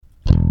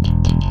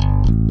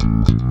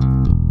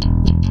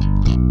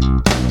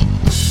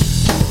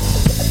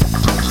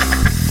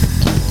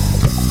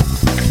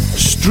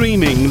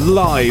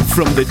Live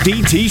from the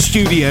DT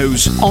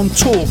Studios on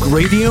Talk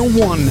Radio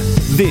 1,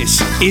 this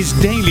is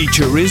Daily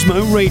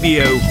Turismo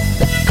Radio.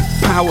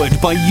 Powered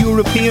by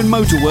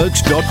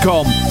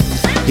EuropeanMotorworks.com.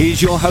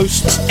 Here's your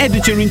hosts,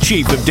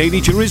 Editor-in-Chief of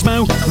Daily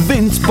Turismo,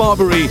 Vince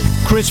Barbary,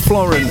 Chris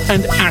Florin,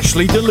 and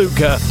Ashley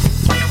DeLuca.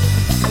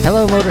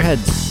 Hello,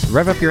 Motorheads.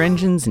 Rev up your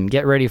engines and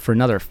get ready for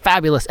another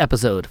fabulous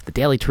episode of the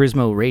Daily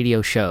Turismo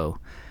Radio Show.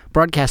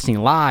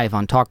 Broadcasting live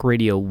on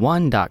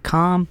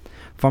TalkRadio1.com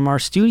from our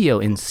studio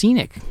in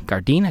scenic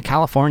Gardena,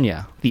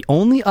 California, the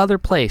only other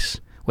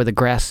place where the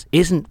grass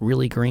isn't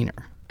really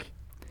greener.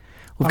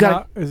 We've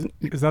got. Is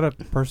that a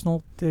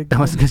personal dig? That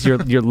was because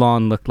your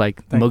lawn looked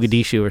like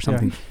Mogadishu or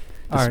something.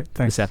 Yeah. All right,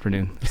 thanks. This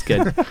afternoon. It's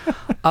good.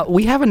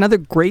 We have another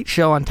great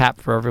show on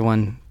tap for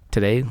everyone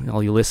today,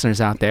 all you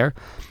listeners out there.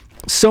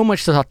 So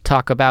much to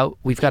talk about.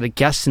 We've got a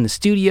guest in the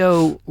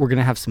studio. We're going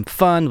to have some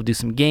fun. We'll do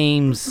some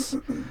games.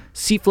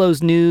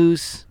 Seaflow's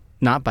news.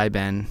 Not by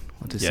Ben.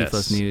 We'll do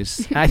Seaflow's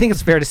news. And I think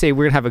it's fair to say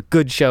we're going to have a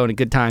good show and a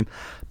good time.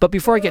 But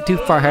before I get too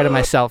far ahead of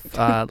myself,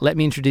 let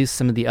me introduce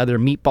some of the other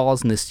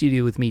meatballs in the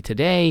studio with me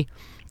today.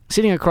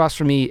 Sitting across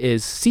from me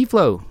is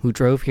Seaflow, who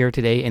drove here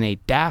today in a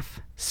DAF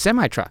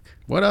semi-truck.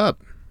 What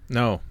up?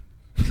 No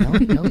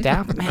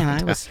DAF?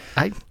 Man,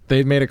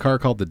 They made a car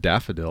called the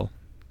Daffodil.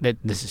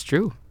 This is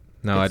true.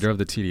 No, I drove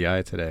the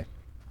TDI today.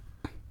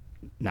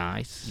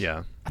 Nice.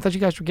 Yeah. I thought you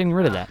guys were getting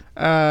rid of that.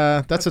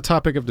 That's a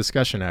topic of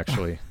discussion,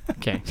 actually.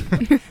 Okay.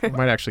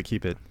 Might actually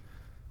keep it.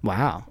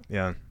 Wow.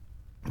 Yeah.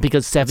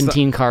 Because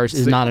 17 cars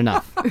is not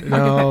enough.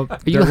 No,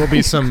 there will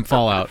be some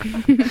fallout.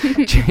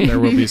 There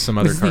will be some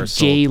other this cars is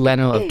the Jay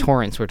Leno of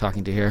Torrance we're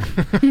talking to here.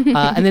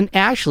 And then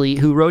Ashley,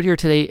 who rode here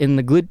today in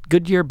the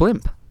Goodyear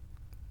blimp.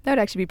 That would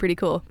actually be pretty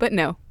cool, but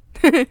no.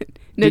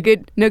 No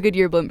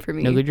Goodyear blimp for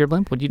me. No Goodyear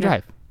blimp? What'd you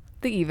drive?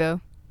 The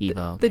Evo.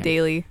 Evo. The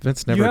daily.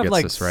 Vince You never have gets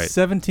like this right.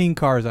 17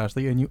 cars,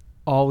 Ashley, and you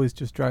always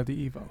just drive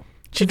the Evo.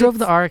 She drove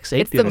the RX-8.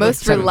 It's the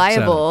most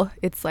reliable.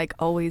 It's like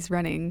always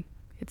running.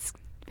 It's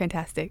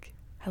fantastic.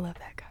 I love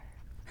that car.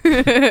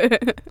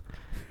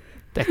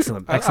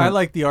 Excellent. I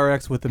like the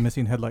RX with the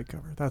missing headlight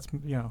cover. That's,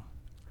 It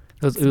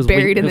was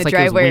buried in the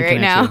driveway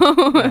right now.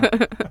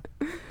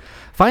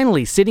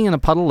 Finally, sitting in a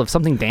puddle of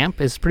something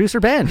damp is producer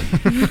Ben.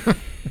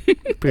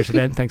 Producer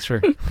Ben, thanks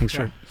for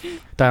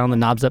dialing the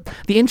knobs up.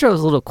 The intro was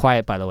a little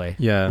quiet, by the way.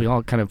 Yeah. We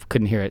all kind of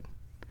couldn't hear it.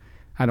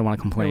 I don't want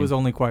to complain. It was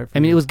only quiet for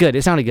it was good.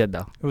 It sounded good,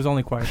 though. It was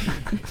only quiet.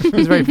 It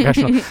was very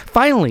professional.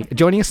 Finally,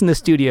 joining us in the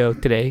studio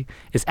today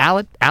is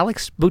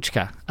Alex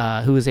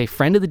Buchka, who is a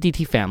friend of the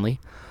DT family,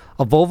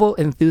 a Volvo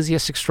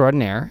enthusiast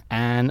extraordinaire,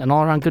 and an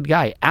all-around good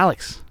guy.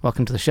 Alex,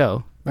 welcome to the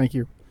show. Thank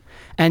you.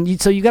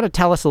 And so you got to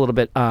tell us a little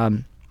bit,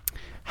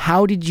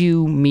 how did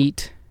you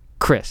meet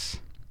Chris?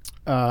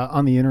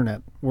 On the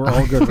internet. We're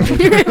all good.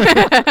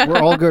 We're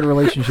all good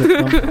relationship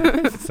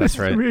companies. That's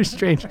right. Very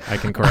strange. I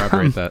can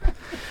corroborate that.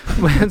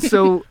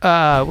 So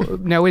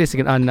now wait a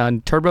second.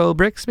 On Turbo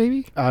Bricks,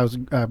 maybe? I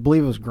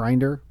believe it was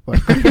Grindr, but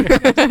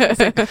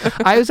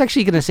I was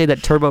actually going to say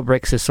that Turbo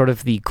Bricks is sort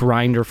of the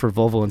grinder for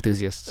Volvo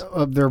enthusiasts.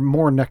 there are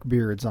more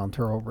neckbeards on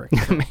Turbo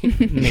Bricks.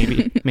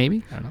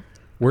 Maybe. I don't know.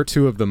 We're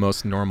two of the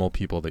most normal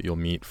people that you'll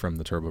meet from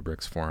the Turbo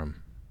Bricks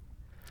forum.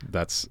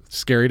 That's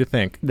scary to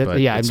think, but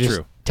yeah, it's I'm just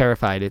true.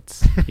 Terrified.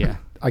 It's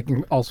I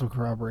can also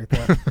corroborate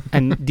that.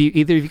 And do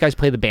either of you guys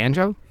play the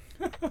banjo?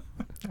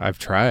 I've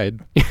tried.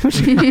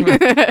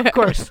 Of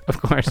course.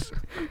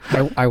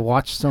 I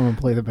watched someone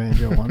play the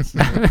banjo once.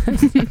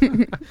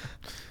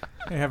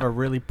 They have a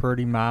really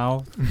pretty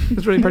mouth.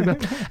 It's really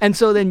pretty. And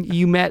so then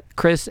you met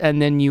Chris,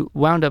 and then you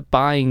wound up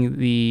buying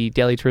the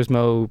Daily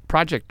Turismo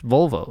project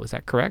Volvo. Is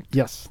that correct?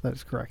 Yes, that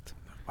is correct.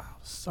 Wow,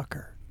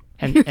 sucker.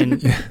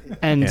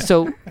 And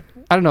so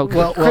I don't know.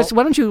 Well, Chris,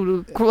 why don't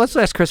you? Let's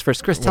ask Chris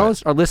first. Chris, tell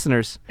us, our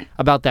listeners,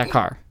 about that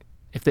car,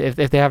 if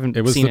they haven't.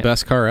 It was seen the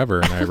best car ever,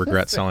 and I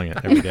regret selling it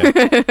every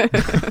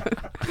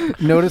day.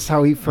 Notice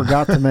how he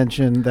forgot to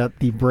mention that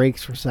the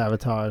brakes were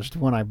sabotaged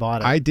when I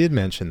bought it. I did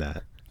mention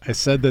that. I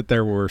said that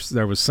there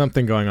was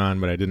something going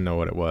on, but I didn't know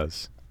what it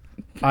was.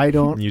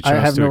 You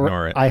chose to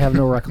ignore it. I have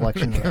no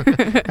recollection of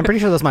it. I'm pretty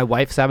sure that was my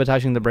wife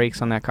sabotaging the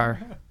brakes on that car.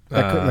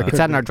 That It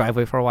sat in our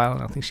driveway for a while, and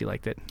I don't think she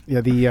liked it.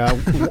 Yeah,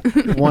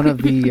 one of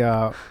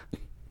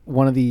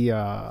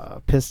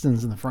the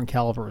pistons in the front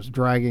caliper was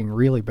dragging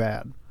really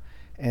bad,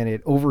 and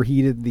it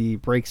overheated the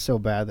brakes so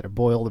bad that it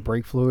boiled the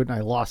brake fluid, and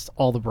I lost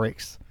all the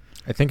brakes.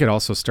 I think it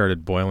also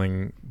started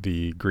boiling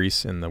the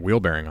grease in the wheel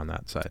bearing on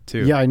that side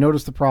too. Yeah, I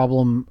noticed the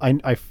problem.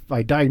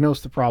 I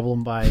diagnosed the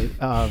problem by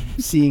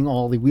seeing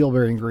all the wheel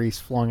bearing grease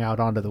flowing out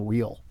onto the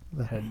wheel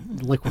that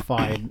had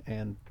liquefied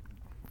and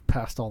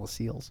passed all the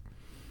seals.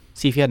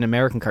 See, if you had an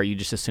American car, you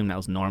just assume that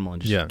was normal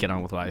and just get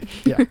on with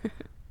life. Yeah.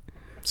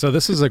 So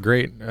this is a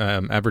great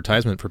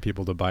advertisement for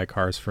people to buy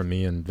cars from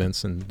me and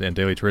Vince and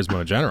Daily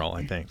Turismo in general,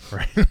 I think.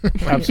 Right?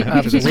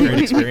 Absolutely. It's a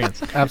great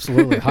experience.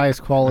 Absolutely.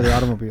 Highest quality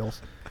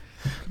automobiles.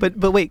 But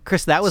wait,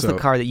 Chris, that was the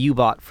car that you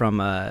bought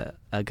from a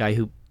guy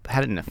who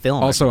had it in a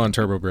film. Also on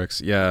Turbo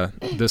Bricks, yeah.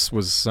 This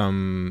was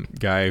some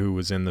guy who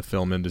was in the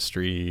film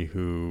industry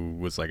who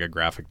was like a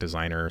graphic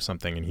designer or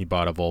something, and he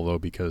bought a Volvo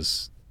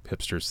because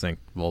hipsters think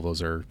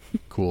Volvos are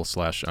cool /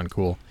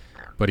 uncool,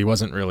 but he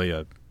wasn't really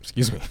a.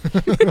 Excuse me.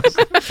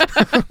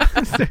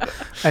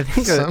 I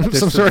think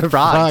some sort of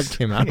frog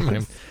came out of my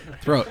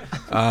throat.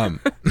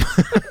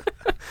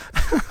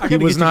 He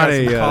was not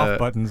a cough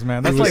buttons,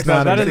 man. That's was like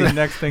not that a- is the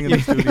next thing in the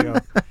studio.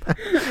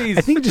 Jeez.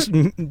 I think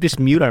just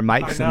mute our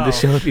mics I and the know.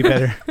 show would be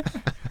better.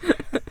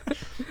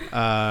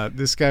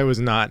 This guy was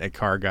not a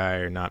car guy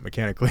or not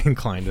mechanically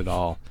inclined at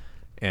all,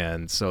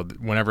 and so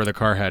whenever the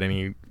car had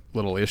any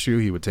little issue,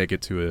 he would take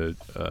it to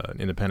an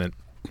independent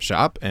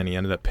shop, and he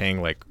ended up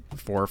paying like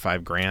 $4 or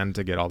 $5 grand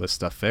to get all this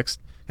stuff fixed,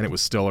 and it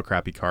was still a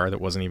crappy car that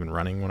wasn't even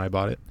running when I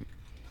bought it.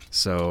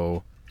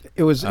 So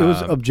It was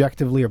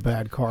objectively a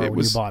bad car when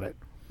you bought it.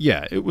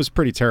 yeah, it was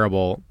pretty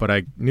terrible, but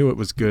I knew it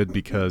was good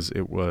because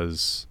it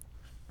was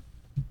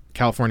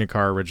California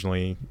car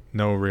originally,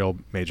 no real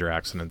major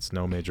accidents,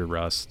 no major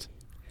rust,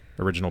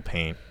 original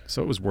paint,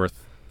 so it was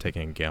worth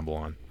taking a gamble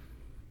on.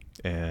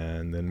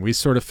 And then we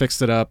sort of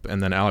fixed it up,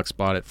 and then Alex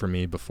bought it for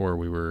me before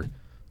we were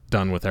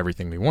done with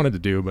everything we wanted to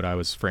do, but I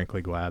was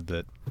frankly glad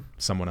that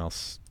someone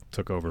else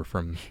took over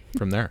from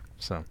there.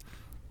 So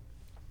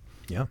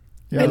yeah.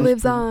 Yeah, It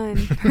lives on.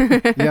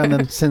 yeah, and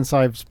then since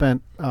I've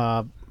spent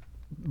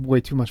way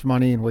too much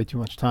money and way too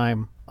much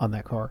time on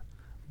that car,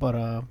 but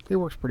it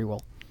works pretty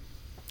well.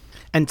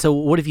 And so,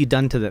 what have you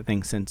done to that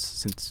thing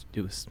since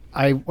it was?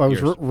 I was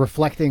Years.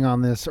 reflecting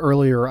on this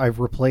earlier. I've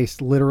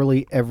replaced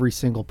literally every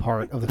single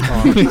part of the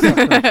car. except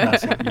for the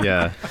chassis.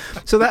 Yeah.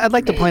 So I'd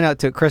like to point out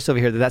to Chris over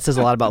here that says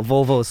a lot about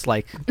Volvo's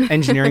like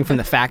engineering from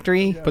the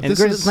factory. But and this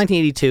it's is-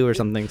 1982 or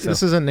something. So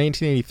This is a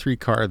 1983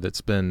 car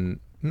that's been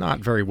not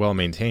very well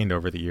maintained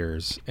over the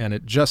years, and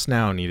it just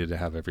now needed to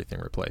have everything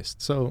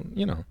replaced. So,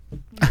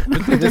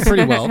 it did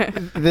pretty well.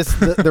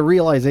 The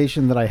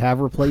realization that I have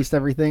replaced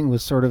everything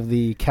was sort of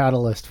the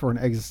catalyst for an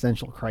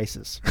existential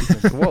crisis.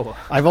 Because whoa.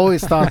 I've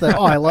always thought that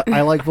I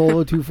like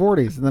Volvo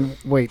 240s, and then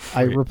wait,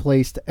 I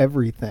replaced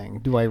everything.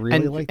 Do I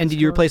really like? And this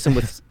did you car? replace them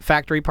with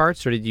factory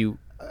parts, or did you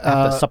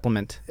have to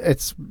supplement?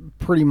 It's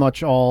pretty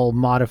much all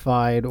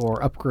modified or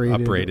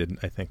upgraded. Uprated,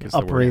 I think is the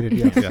word. Uprated,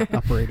 yes. Yeah.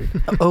 Uprated.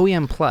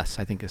 OEM Plus,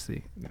 I think is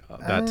the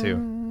That too.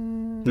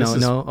 no This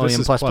OEM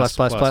is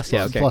plus.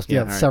 Yeah, okay. Plus,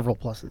 all right. several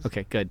pluses.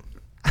 Okay, good.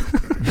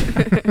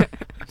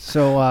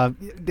 So,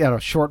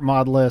 short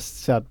mod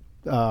list,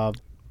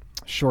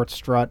 short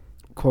strut,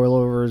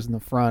 coilovers in the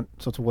front,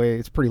 so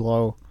it's pretty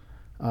low.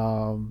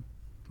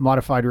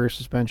 Modified rear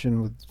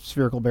suspension with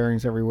spherical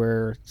bearings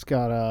everywhere. It's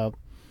got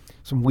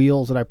some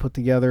wheels that I put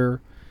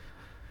together,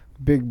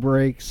 big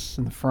brakes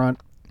in the front,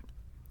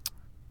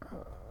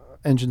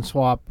 engine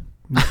swap,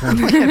 Just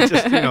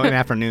an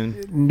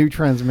afternoon. new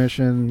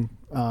transmission.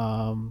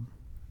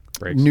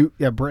 Brakes. New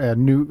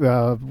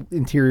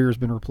interior has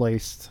been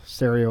replaced,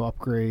 stereo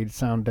upgrade,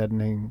 sound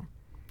deadening,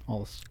 all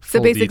this. So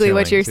Full basically,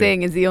 what detailing, you're too.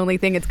 saying is the only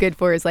thing it's good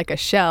for is like a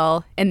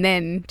shell, and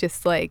then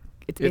just like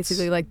it's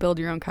basically like build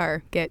your own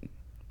car.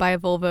 Buy a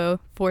Volvo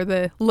for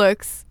the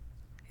looks,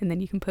 and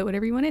then you can put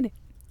whatever you want in it.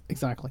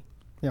 Exactly.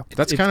 Yeah.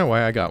 That's kind of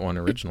why I got one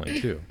originally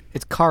too.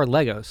 It's car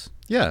Legos,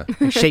 Yeah.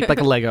 shaped like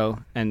a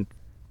Lego and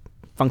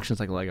functions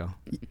like a Lego.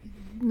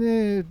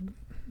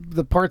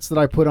 The parts that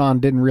I put on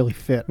didn't really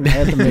fit. I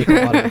had to make a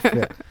lot of it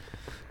fit.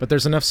 But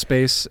there's enough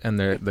space, and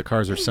the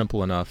cars are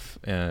simple enough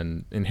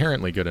and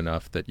inherently good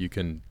enough that you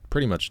can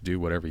pretty much do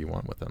whatever you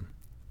want with them.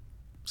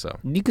 So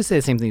You could say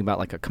the same thing about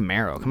like a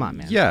Camaro. Come on,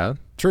 man. yeah,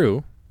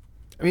 true.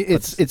 I mean,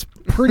 it's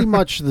pretty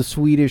much the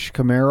Swedish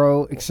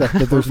Camaro, except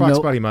that Or there's Fox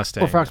no Body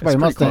Mustang. or Fox It's Body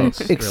pretty Mustang,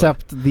 close,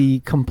 except the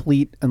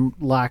complete and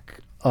lack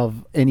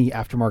of any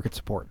aftermarket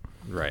support.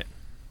 really. Right.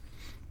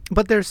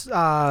 But there's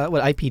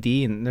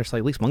IPD, and there's like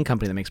at least one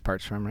company that makes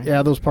parts from, right?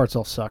 Yeah, those parts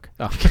all suck.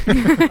 Oh.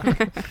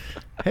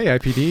 Hey,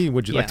 IPD,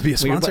 would you like to be a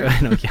sponsor? I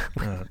know, yeah.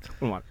 Uh,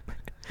 We want-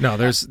 No,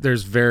 there's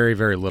very,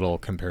 very little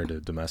compared to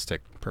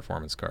domestic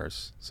performance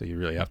cars. So you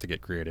really have to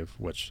get creative,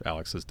 which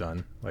Alex has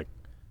done. Like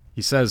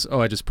he says, "Oh,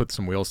 I just put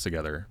some wheels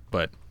together,"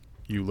 but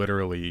you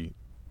literally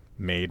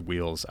made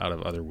wheels out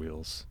of other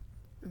wheels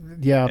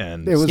Yeah,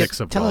 and it was. sticks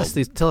of Tell weld.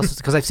 us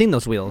because I've seen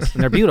those wheels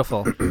and they're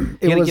beautiful. You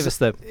gotta give us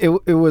the.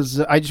 It was.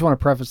 I just want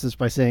to preface this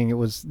by saying it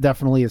was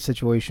definitely a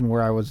situation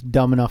where I was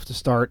dumb enough to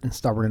start and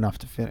stubborn enough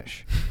to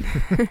finish.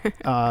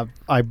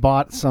 I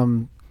bought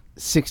some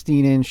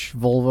 16-inch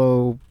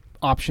Volvo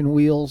option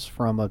wheels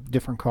from a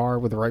different car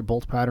with the right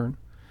bolt pattern,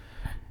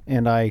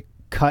 and I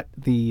cut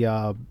the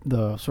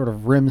sort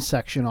of rim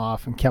section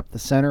off and kept the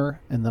center,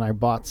 and then I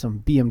bought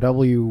some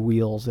BMW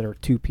wheels that are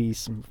two-piece,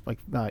 some like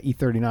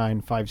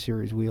E39 5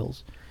 Series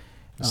wheels.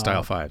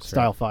 Style 5s. right?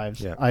 Style 5s.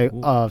 Yeah.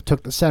 I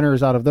took the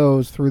centers out of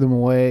those, threw them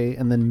away,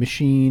 and then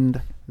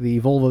machined the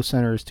Volvo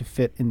centers to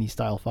fit in the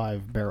Style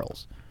 5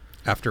 barrels.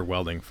 After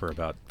welding for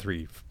about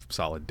 3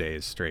 solid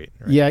days straight.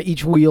 Right? Yeah,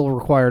 each wheel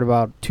required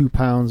about 2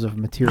 pounds of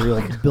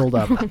material to build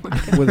up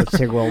with a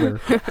TIG welder.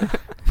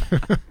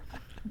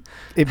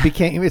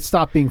 It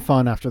stopped being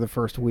fun after the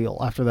first wheel.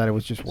 After that, it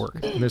was just work.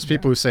 And there's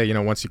people who say,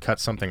 once you cut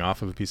something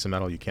off of a piece of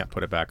metal, you can't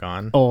put it back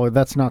on. Oh,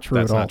 that's not true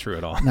That's at all. not true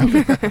at all.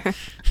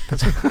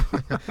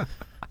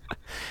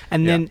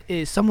 And Yeah.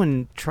 then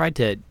someone tried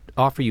to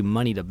offer you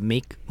money to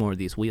make more of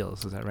these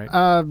wheels. Is that right?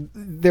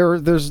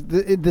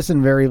 This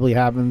invariably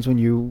happens when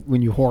you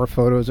whore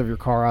photos of your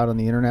car out on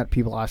the internet.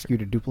 People ask you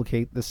to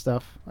duplicate this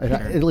stuff. It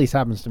at least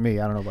happens to me.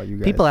 I don't know about you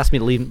guys. People ask me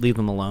to leave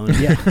them alone.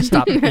 Yeah,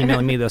 stop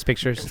emailing me those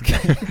pictures.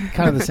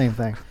 Kind of the same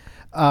thing.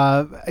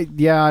 I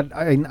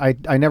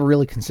never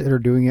really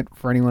considered doing it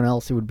for anyone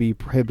else. It would be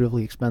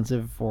prohibitively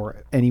expensive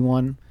for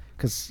anyone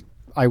because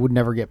I would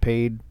never get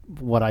paid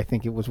what I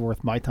think it was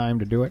worth my time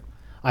to do it.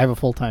 I have a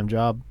full-time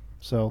job,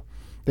 so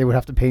they would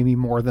have to pay me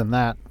more than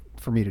that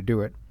for me to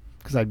do it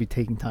because I'd be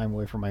taking time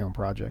away from my own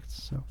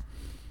projects. So.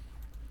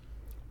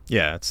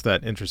 Yeah, it's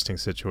that interesting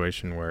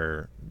situation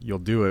where you'll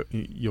do it.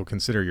 You'll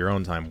consider your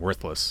own time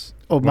worthless.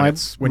 Oh,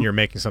 when you're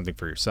making something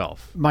for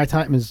yourself. My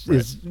time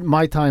is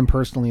my time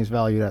personally is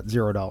valued at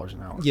 $0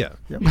 an hour. Yeah,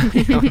 yep.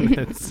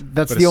 That's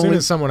but the as soon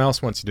as someone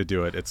else wants you to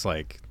do it, it's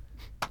like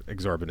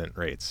exorbitant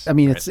rates. I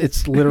mean, right?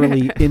 it's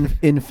literally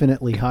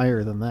infinitely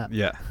higher than that.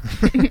 Yeah,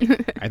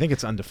 I think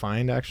it's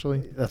undefined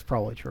actually. That's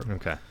probably true.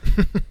 Okay.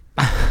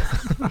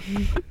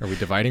 Are we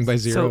dividing by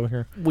zero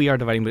here? We are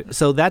dividing by.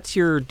 So that's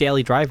your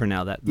daily driver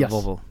now. That yes.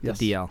 Volvo, yes.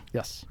 the DL.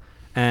 Yes.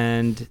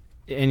 And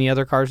any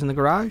other cars in the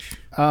garage?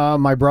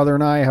 My brother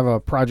and I have a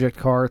project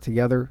car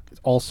together. It's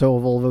also a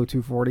Volvo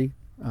 240.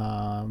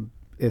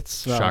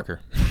 It's shocker.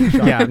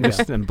 Yeah,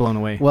 I'm blown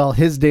away. Well,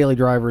 his daily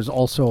driver is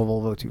also a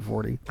Volvo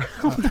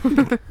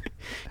 240.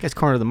 Guys,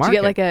 corner of the market. Do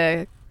you get like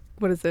a,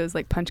 what is those,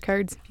 like punch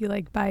cards? You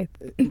like buy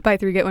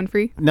 3 get 1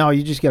 free? No,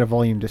 you just get a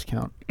volume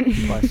discount.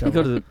 You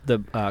go to the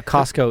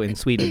Costco in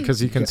Sweden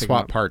because you can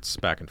swap parts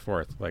back and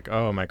forth. Like,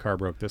 oh, my car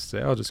broke this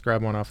day. I'll just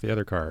grab one off the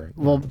other car.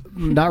 Well,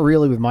 not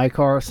really with my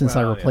car since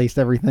I replaced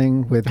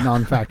everything with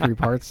non-factory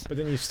parts. But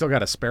then you still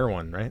got a spare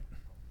one, right?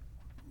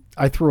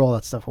 I threw all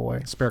that stuff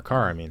away. Spare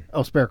car, I mean.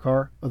 Oh, spare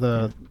car?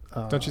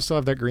 Don't you still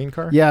have that green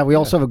car? Yeah, we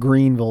also have a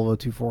green Volvo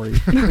 240.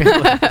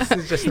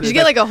 You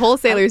get like a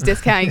wholesaler's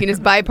discount. You can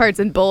just buy parts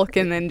in bulk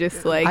and then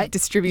just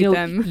distribute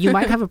them. You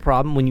might have a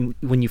problem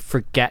when you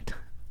forget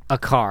a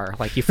car.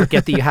 Like you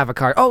forget that you have a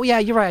car. Oh yeah,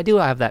 you're right. I do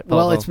have that Volvo.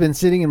 Well, it's been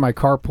sitting in my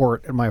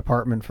carport in my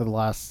apartment for the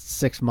last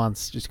 6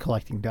 months, just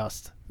collecting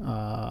dust.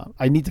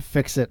 I need to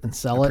fix it and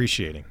sell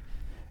Appreciating.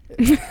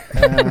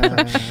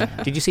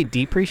 Did you say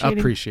depreciating?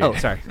 Appreciating. Oh,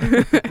 sorry.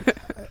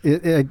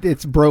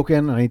 It's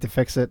broken. I need to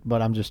fix it,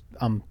 but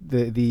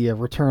the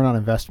return on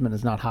investment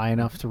is not high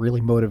enough to really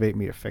motivate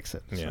me to fix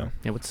it. Yeah. So.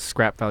 Yeah. What's the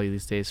scrap value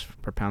these days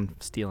per pound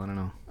of steel? I don't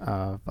know.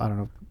 I don't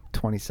know,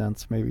 20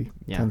 cents maybe,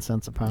 10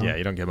 cents a pound. Yeah,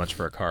 you don't get much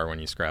for a car when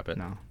you scrap it.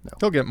 No.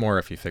 He'll get more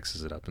if he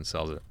fixes it up and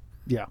sells it.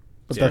 Yeah.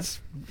 But that's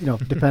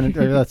dependent.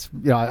 That's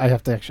I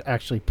have to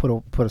actually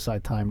put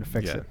aside time to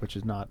fix it, which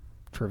is not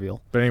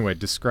trivial. But anyway,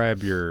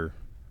 describe your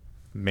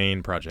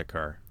main project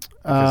car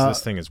because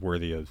this thing is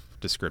worthy of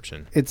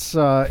description. It's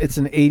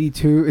an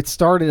 82. It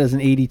started as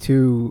an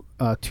 82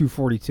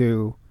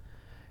 242,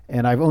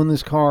 and I've owned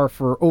this car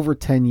for over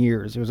 10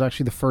 years. It was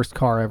actually the first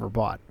car I ever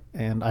bought,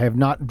 and I have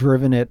not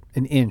driven it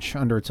an inch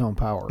under its own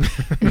power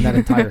in that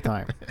entire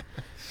time.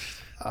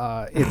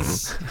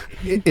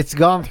 It's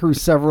gone through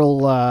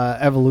several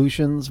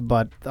evolutions,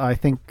 but I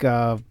think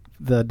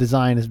the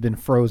design has been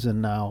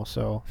frozen now.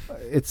 So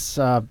it's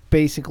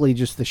basically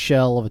just the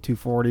shell of a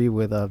 240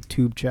 with a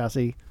tube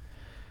chassis.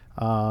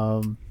 It's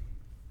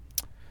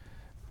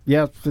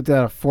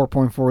a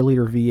 4.4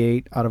 liter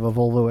V8 out of a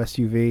Volvo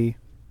SUV.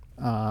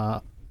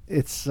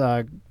 It's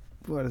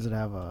what does it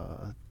have?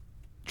 A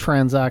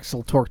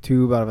transaxle torque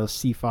tube out of a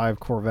C5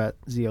 Corvette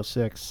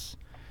Z06.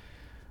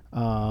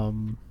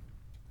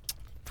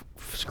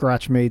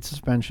 Scratch-made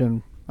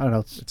suspension. I don't know.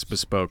 It's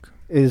bespoke.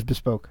 It is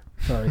bespoke.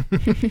 Sorry.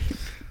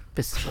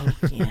 Bespoke,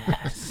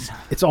 yes.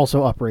 It's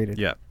also uprated.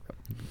 Yeah.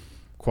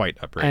 Quite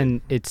uprated.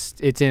 And it's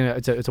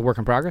a work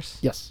in progress?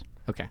 Yes.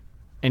 Okay.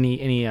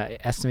 Any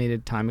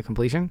estimated time of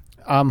completion?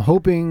 I'm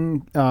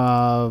hoping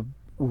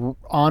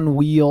on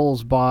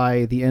wheels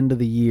by the end of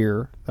the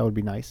year. That would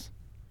be nice.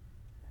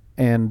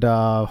 And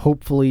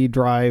hopefully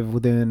drive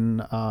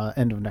within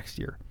end of next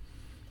year.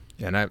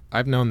 Yeah, and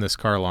I've known this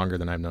car longer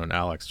than I've known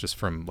Alex, just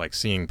from like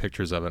seeing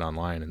pictures of it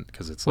online, and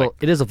because it's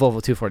it is a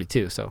Volvo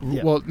 242, so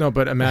yeah. Well, no,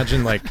 but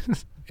imagine like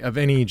of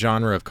any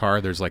genre of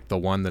car, there's like the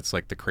one that's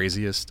like the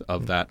craziest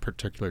of that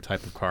particular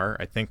type of car.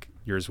 I think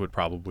yours would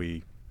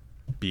probably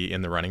be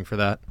in the running for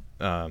that.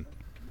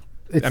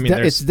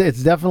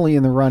 It's definitely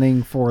in the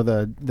running for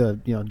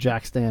the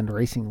Jack Stand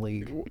Racing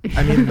League.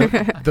 I mean,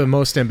 the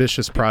most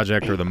ambitious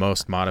project or the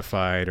most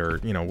modified or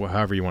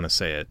however you want to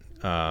say it.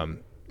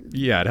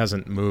 It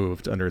hasn't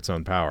moved under its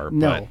own power.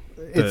 No,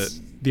 but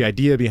the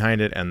idea behind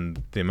it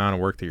and the amount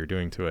of work that you're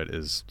doing to it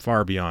is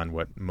far beyond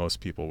what most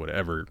people would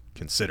ever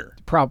consider.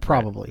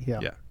 Probably,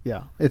 right?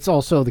 Yeah. It's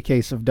also the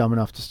case of dumb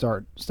enough to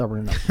start,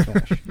 stubborn enough to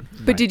finish.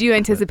 But did you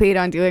anticipate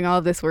on doing all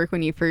of this work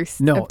when you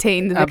first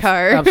obtained the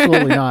car?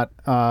 Absolutely not.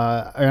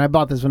 I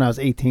bought this when I was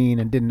 18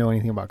 and didn't know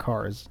anything about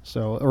cars.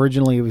 So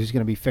originally it was just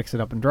going to be fix it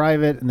up and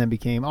drive it, and then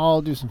became,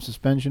 I'll do some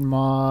suspension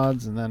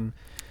mods, and then...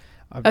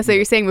 so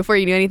you're saying before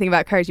you knew anything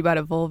about cars, you bought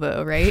a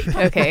Volvo, right?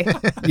 Okay.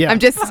 Yeah. I'm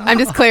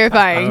just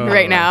clarifying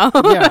right now.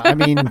 Yeah, I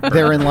mean,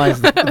 therein lies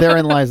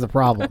the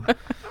problem.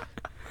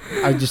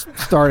 I just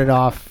started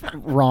off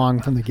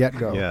wrong from the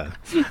get-go. Yeah.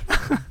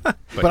 But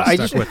you I stuck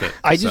just with it.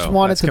 I just so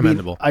want it that's to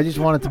commendable. be I just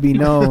want it to be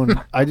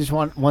known. I just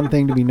want one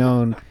thing to be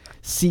known.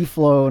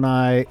 Seaflow and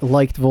I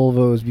liked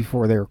Volvos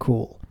before they were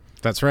cool.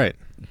 That's right.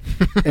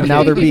 And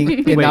now they're being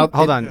and Wait, now,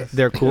 hold on.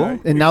 They're cool?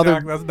 And now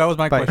they're that was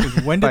my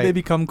question. When did they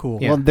become cool?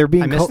 Yeah. well, they're I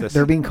being missed this.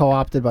 they're being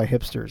co-opted by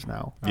hipsters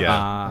now.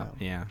 Yeah.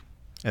 Yeah.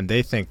 And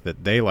they think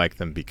that they like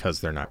them because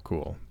they're not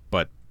cool,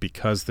 but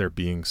because they're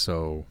being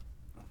so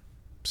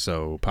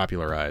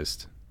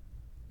popularized,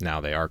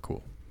 now they are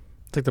cool.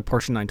 It's like the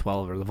Porsche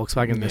 912 or the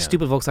Volkswagen, Yeah. the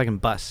stupid Volkswagen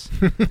bus.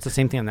 It's the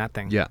same thing on that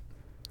thing. Yeah.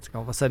 It's like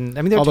all of a sudden,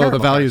 I mean, they're Although terrible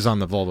the values on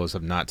the Volvos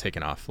have not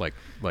taken off like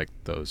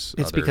those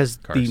It's other because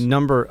cars. the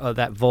number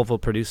that Volvo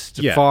produced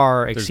Yeah,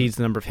 far there's- exceeds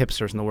the number of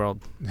hipsters in the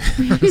world,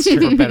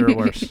 for better or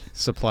worse.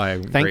 supply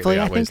Thankfully, greatly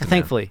I outweighs think. demand.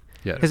 Thankfully,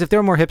 Yeah. because if there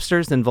were more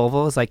hipsters than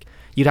Volvos, like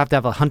you'd have to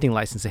have a hunting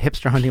license, a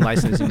hipster hunting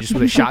license, and just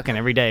with a shotgun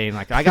every day, and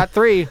like I got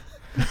 3,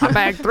 I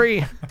bagged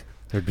 3.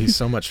 There'd be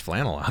so much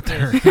flannel out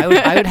there.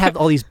 I would have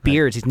all these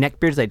beards, these neck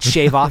beards. I'd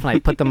shave off and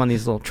I'd put them on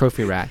these little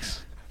trophy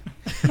racks.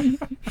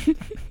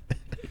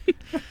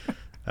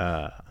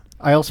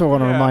 I also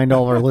want to remind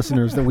all of our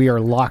listeners that we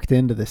are locked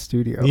into this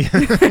studio.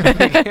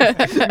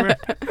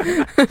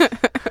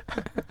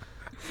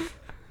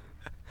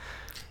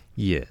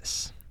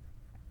 Yes.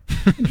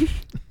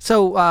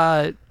 So,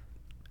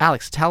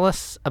 Alex, tell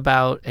us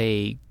about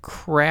a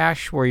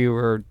crash where you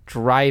were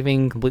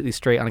driving completely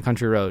straight on a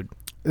country road.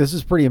 This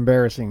is pretty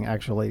embarrassing,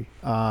 actually.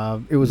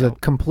 It was a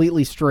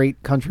completely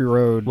straight country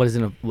road. Was it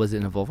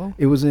in a Volvo?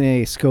 It was in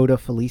a Skoda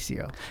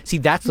Felicia. See,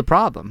 that's the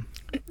problem.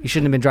 You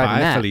shouldn't have been driving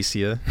Bye, that.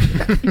 Felicia.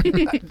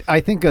 I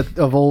think a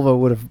Volvo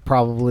would have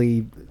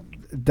probably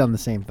done the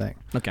same thing.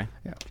 Okay.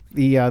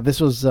 Yeah.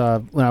 This was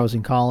when I was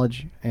in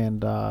college,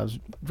 and I was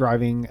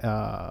driving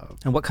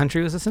And what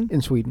country was this in?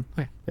 in Sweden.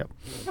 Okay. Yep.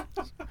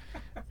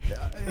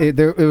 It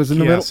was in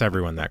the He middle asks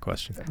everyone that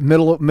question.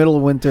 middle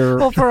of winter.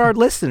 Well, for our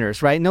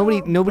listeners, right?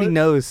 Nobody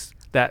knows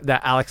that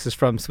Alex is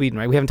from Sweden,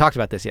 right? We haven't talked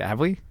about this yet, have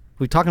we?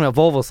 We're talking about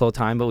Volvo the whole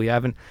time, but we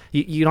haven't.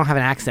 You don't have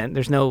an accent.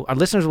 There's no. Our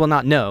listeners will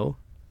not know.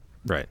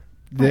 Right.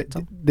 That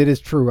is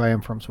true. I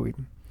am from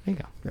Sweden. There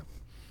you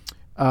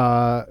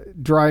go.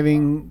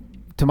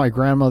 Driving to my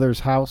grandmother's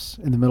house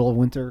in the middle of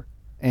winter,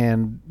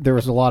 and there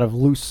was a lot of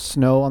loose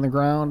snow on the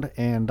ground,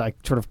 and I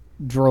sort of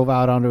drove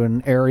out onto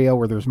an area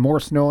where there's more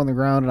snow on the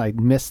ground, and I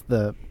missed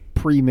the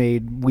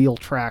pre-made wheel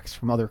tracks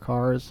from other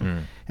cars,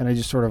 and I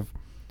just sort of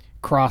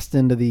crossed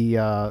into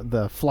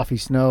the fluffy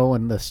snow,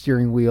 and the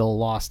steering wheel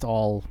lost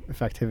all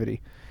effectivity,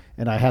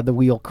 and I had the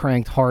wheel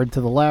cranked hard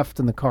to the left,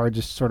 and the car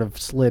just sort of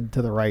slid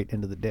to the right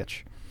into the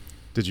ditch.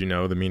 Did you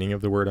know the meaning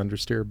of the word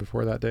understeer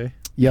before that day?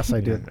 Yes, I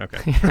did.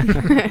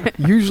 Okay.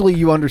 Usually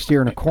you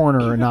understeer in a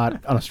corner and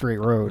not on a straight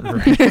road.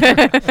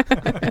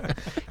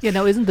 Yeah.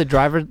 Now, isn't the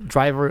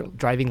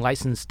driving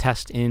license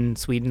test in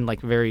Sweden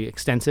like very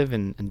extensive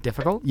and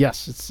difficult?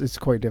 Yes, it's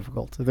quite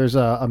difficult. There's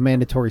a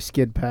mandatory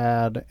skid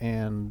pad,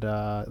 and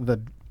the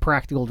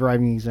practical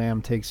driving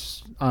exam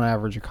takes on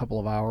average a couple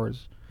of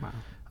hours.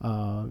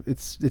 Wow.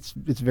 It's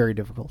very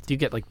difficult. Do you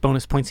get like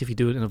bonus points if you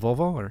do it in a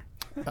Volvo, or?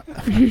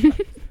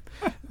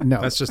 No,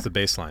 That's just the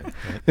baseline. Right?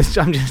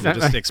 I'm just, You're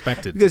just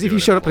expected. because to if do you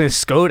it showed up in a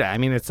Volvo. Skoda, I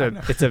mean, it's a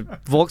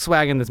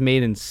Volkswagen that's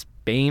made in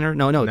Spain or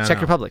no, No, Czech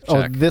no. Republic.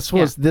 oh, check. this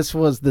was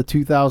the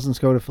 2000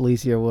 Skoda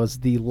Felicia was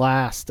the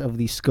last of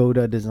the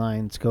Skoda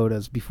designed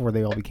Skodas before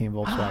they all became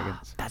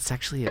Volkswagens. That's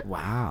actually it.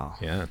 Wow.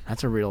 Yeah.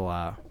 That's a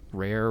real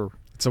rare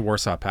It's a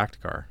Warsaw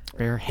Pact car.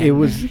 It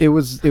was You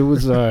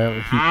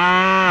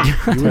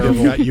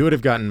would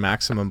have gotten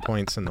maximum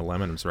points in the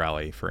Lemons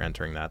Rally for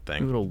entering that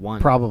thing. little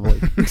one. probably,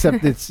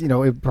 except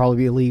it'd probably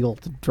be illegal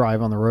to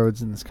drive on the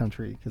roads in this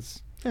country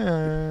because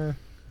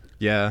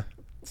Yeah.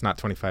 It's not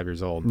 25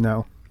 years old.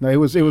 no, it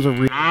was a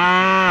real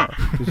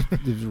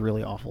it was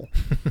really awful.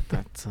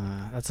 That's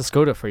a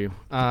Skoda for you.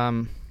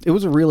 It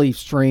was a really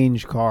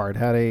strange car. It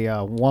had a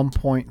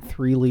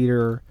 1.3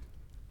 liter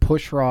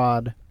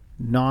pushrod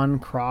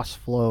non-cross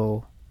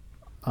flow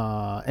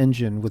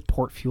engine with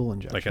port fuel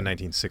injection. Like a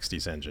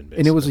 1960s engine, basically.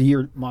 And it was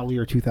model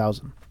year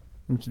 2000.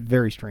 It's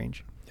very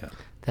strange. Yeah.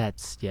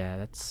 That's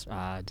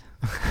odd.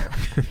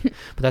 But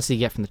that's what you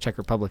get from the Czech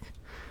Republic.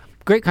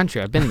 Great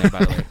country. I've been there,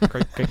 by the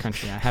way. Great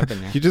country. I have been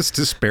there. You just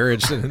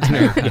disparaged an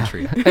entire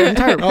country. But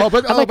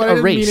I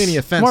didn't race. mean any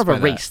offense More of by a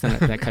that. race than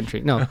that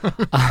country. No.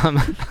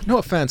 No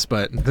offense,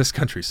 but this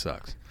country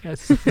sucks.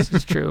 Yes, this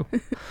is true.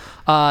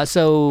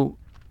 So,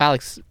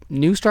 Alex,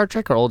 new Star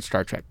Trek or old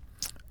Star Trek?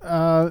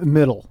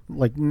 Middle,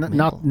 like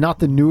Middle. not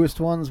the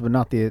newest ones, but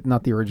not the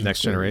original.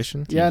 Next series.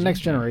 generation? Yeah, next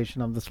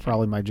generation. That's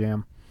probably my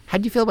jam. How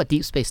do you feel about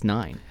Deep Space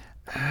Nine?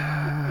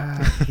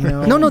 You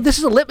know, No, this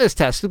is a litmus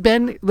test.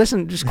 Ben,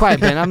 listen, just quiet,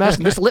 Ben. I'm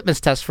asking. This is a litmus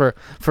test for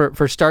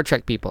Star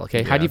Trek people.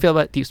 Okay, how do Yeah. you feel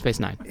about Deep Space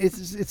Nine?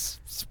 it's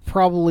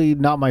probably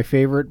not my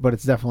favorite, but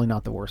it's definitely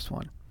not the worst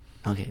one.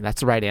 Okay, that's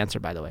the right answer,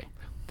 by the way.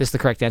 This is the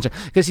correct answer.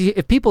 Because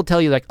if people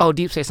tell you like, "Oh,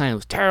 Deep Space Nine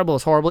was terrible,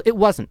 it's horrible," it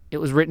wasn't. It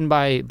was written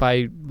by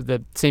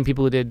the same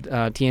people who did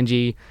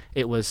TNG.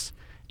 It was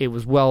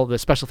well. The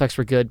special effects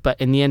were good, but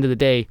in the end of the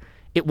day,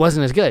 it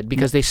wasn't as good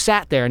because they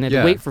sat there and had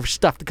to wait for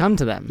stuff to come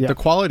to them. Yeah. The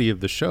quality of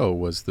the show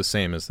was the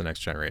same as the Next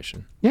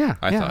Generation. Yeah,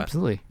 I thought.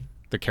 absolutely.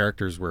 The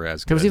characters were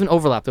as good. There was even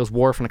overlap. There was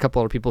Worf and a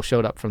couple other people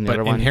showed up from the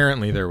other one. But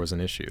inherently there was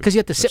an issue. Because you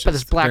have to sit by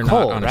this black they're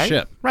hole, not on right? a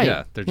ship. Right.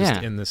 Yeah, they're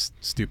just in this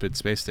stupid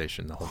space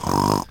station the whole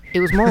time.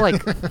 It was more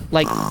like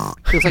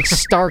it was like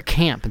Star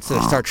Camp instead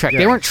of Star Trek.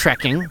 Yeah. They weren't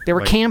trekking. They were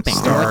Like camping. They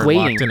were Star like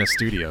waiting. locked in a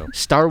studio.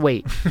 Star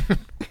wait.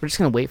 We're just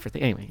going to wait for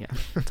things. Anyway,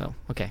 yeah. So,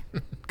 okay.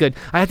 Good.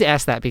 I had to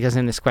ask that because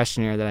in this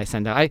questionnaire that I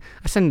send out, I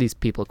send these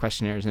people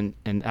questionnaires, and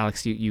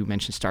Alex, you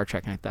mentioned Star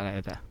Trek, and I thought I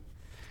had to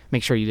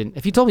make sure you didn't.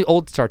 If you told me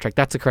old Star Trek,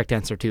 that's the correct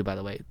answer too, by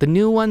the way. The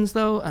new ones,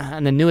 though,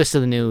 and the newest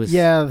of the new is...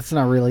 Yeah, that's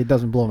not really... It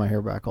doesn't blow my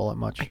hair back all that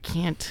much. I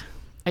can't...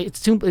 They're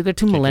too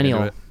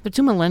millennial. They're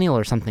too millennial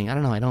or something. I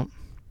don't know. I don't...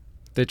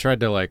 They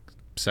tried to, like,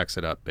 sex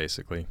it up,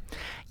 basically.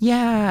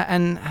 Yeah,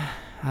 and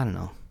I don't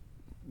know.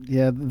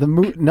 Yeah,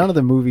 none of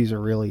the movies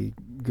are really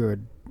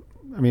good.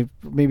 I mean,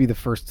 maybe the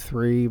first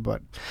 3,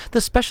 but...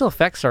 The special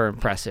effects are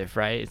impressive,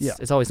 right? Yeah.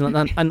 It's always...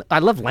 And I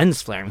love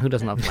lens flaring. Who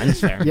doesn't love lens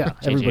flaring? Yeah,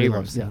 J.J. everybody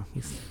Abrams,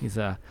 loves, He's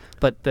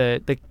but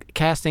the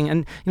casting...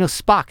 And,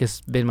 Spock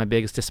has been my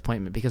biggest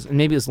disappointment because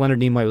maybe it was Leonard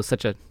Nimoy was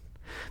such a...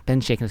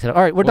 Ben shaking his head.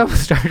 All right, we're done with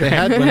Star Trek. They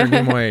had Leonard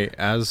Nimoy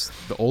as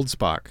the old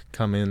Spock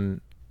come in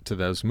to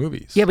those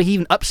movies. Yeah, but he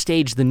even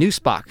upstaged the new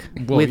Spock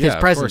with his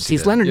presence.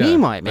 He's Leonard Nimoy,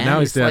 man. But now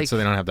he's dead, like, so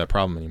they don't have that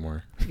problem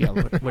anymore. Yeah,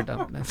 we're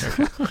done. That's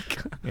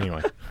okay.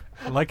 Anyway,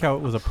 I like how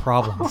it was a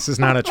problem. this is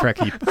not a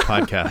Trekkie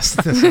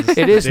podcast.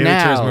 It is Daily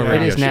now. Turismo It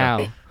radio is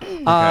show.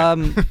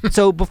 now.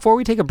 So before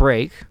we take a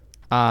break,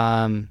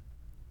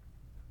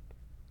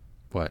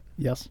 What?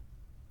 Yes.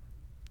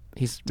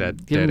 he's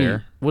Dead giving me-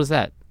 air? What is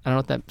that? I don't know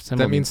what that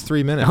symbol That means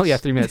 3 minutes. Oh yeah,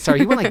 3 minutes.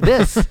 Sorry, you went like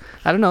this.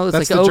 I don't know. It's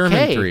That's like the okay.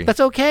 German 3. That's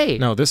okay.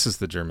 No, this is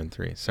the German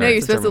 3. No, Sorry. you're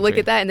It's a supposed to German look tree.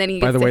 at that, and then he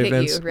By gets the to way, hit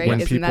Vince, you, right?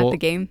 when Isn't that people the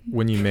game?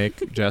 when you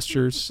make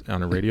gestures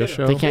on a radio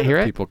show, They can't hear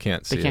it? People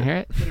can't see They can't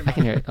it. hear it. I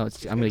can hear it. Oh,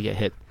 I'm gonna get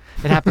hit.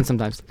 It happens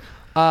sometimes.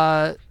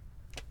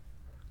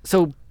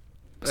 So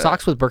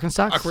socks with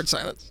Birkenstocks. Awkward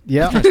silence.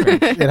 Yeah,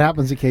 it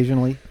happens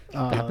occasionally.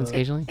 That happens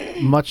occasionally.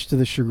 Much to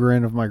the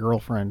chagrin of my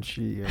girlfriend,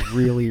 she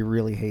really,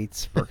 really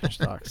hates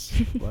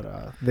Birkenstocks,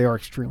 but they are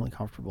extremely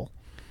comfortable.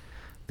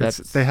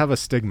 They have a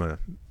stigma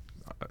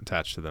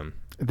attached to them.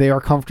 They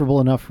are comfortable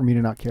enough for me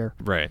to not care.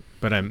 Right.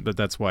 But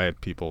that's why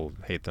people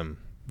hate them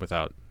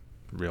without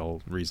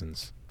real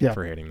reasons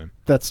for hating them.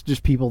 That's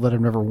just people that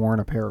have never worn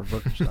a pair of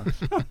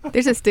Birkenstocks.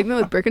 There's a stigma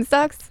with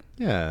Birkenstocks?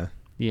 Yeah.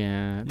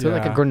 Yeah, it's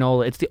like a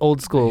granola. It's the old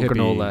school Hippie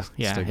granola.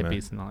 Yeah, stigma.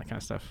 hippies and all that kind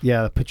of stuff.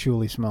 Yeah,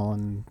 patchouli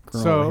smelling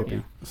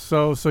granola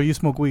hippie. So you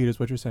smoke weed is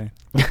what you're saying?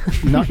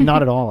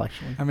 Not at all,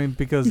 actually. I mean,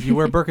 because you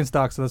wear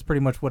Birkenstocks, so that's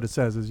pretty much what it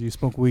says is you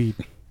smoke weed.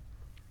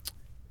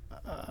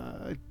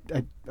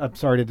 I'm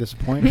sorry to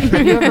disappoint.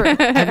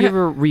 Have you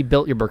ever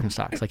rebuilt your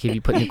Birkenstocks? Like, have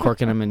you put new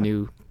cork in them and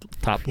new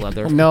top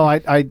leather? No,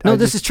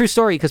 this is true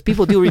story because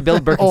people do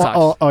rebuild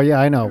Birkenstocks. Oh, yeah,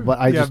 I know, but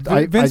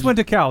Vince went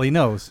to Cal. He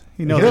knows.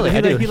 He knows. Really?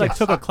 He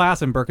took a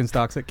class in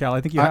Birkenstocks at Cal.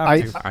 I think you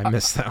have to. I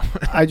missed that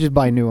one. I just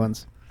buy new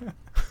ones.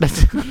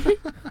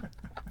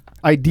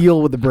 I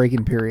deal with the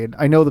break-in period.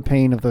 I know the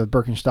pain of the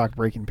Birkenstock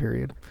break-in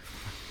period.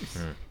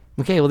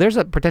 Okay, well, there's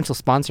a potential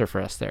sponsor for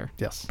us there.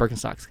 Yes.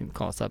 Birkenstocks can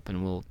call us up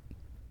and we'll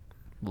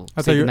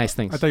I say nice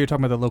things. I thought you were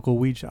talking about the local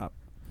weed shop.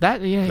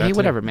 Hey,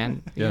 whatever,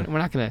 man. Yeah. We're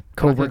not gonna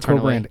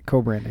co-branding.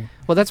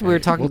 Well, that's what we were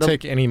talking. We'll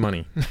take any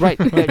money. Right.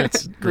 We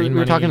green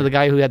were talking money. to the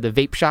guy who had the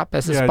vape shop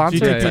as a sponsor.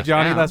 GTP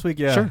Johnny last week.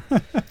 Yeah. Sure.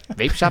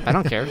 Vape shop. I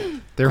don't care.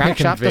 They're Crack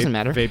making shop doesn't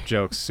matter. Vape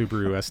jokes,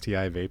 Subaru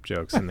STI vape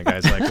jokes, and the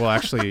guy's like, "Well,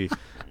 actually,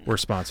 we're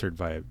sponsored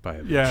by a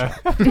vape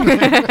shop."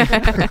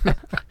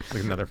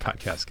 Like another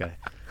podcast guy.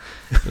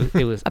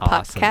 It was A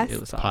awesome. podcast? It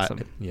was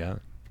awesome. Yeah.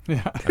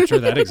 I'm sure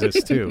that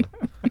exists too.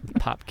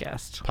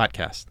 Podcast.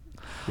 Podcast.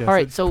 Yes, All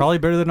right, it's so- probably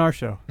better than our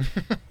show.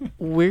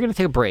 We're gonna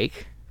take a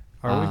break.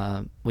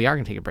 Are we are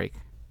gonna take a break.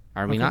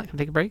 Are we Okay. not gonna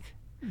take a break?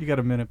 we? You got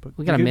a minute, but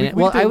We got a minute.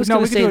 Well, I was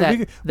gonna say that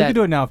we can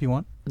do it now if you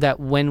want. that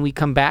when we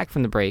come back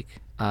from the break,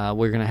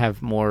 we're gonna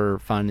have more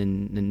fun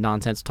and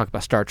nonsense. Talk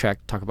about Star Trek.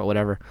 Talk about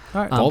whatever.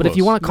 All right. But if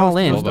you want to call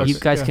in, Volvos. you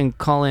guys Yeah. can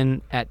call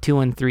in at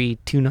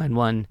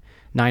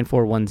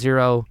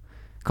 213-291-9410.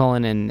 Call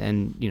in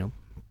and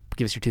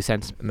give us your 2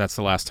 cents. And that's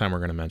the last time we're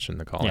going to mention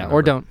the call. Yeah,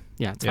 or don't.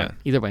 Yeah, it's Yeah. fine.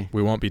 Either way.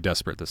 We won't be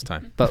desperate this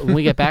time. But when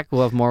we get back,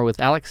 we'll have more with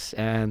Alex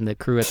and the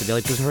crew at the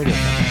Daily Tourism Radio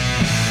Show.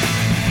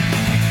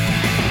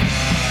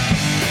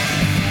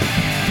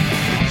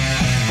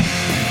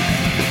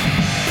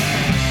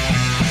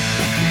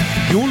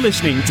 You're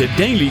listening to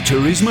Daily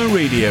Turismo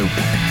Radio.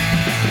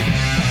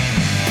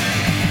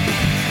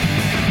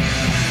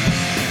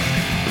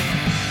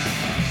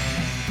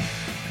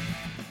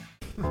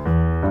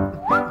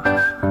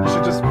 You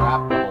should just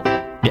rap the whole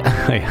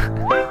thing.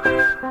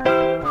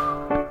 Yeah.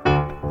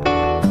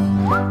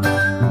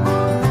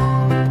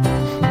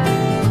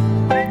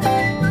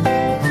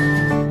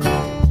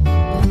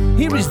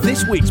 Here is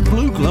this week's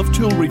Blue Glove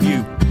Tool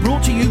Review,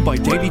 brought to you by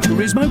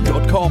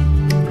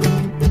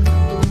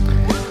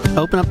dailyturismo.com.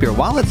 Open up your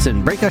wallets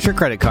and break out your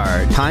credit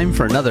card. Time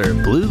for another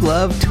Blue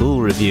Glove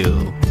Tool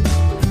Review.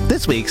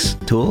 This week's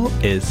tool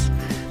is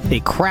a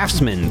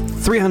Craftsman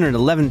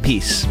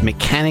 311-piece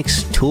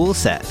mechanics tool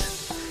set.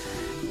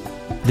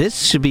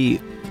 This should be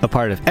a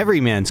part of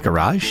every man's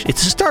garage.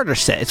 It's a starter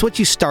set. It's what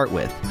you start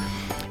with.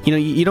 You know,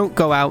 you don't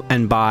go out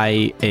and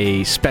buy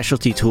a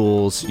specialty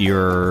tools,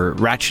 your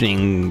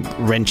ratcheting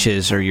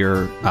wrenches or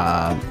your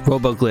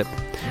RoboGlip.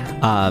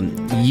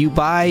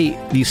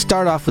 You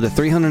start off with a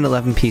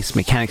 311-piece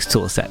mechanics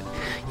tool set.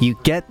 You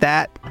get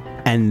that,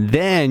 and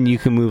then you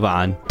can move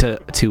on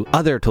to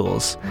other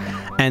tools.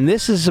 And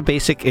this is a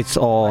basic, it's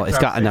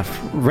got enough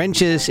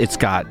wrenches, it's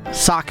got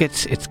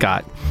sockets, it's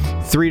got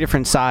 3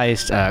 different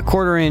sized,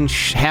 1/4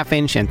 inch, 1/2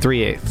 inch, and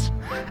 3/8.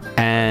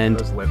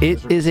 And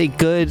it is a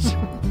good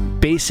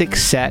basic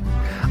set.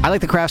 I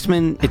like the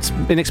Craftsman. It's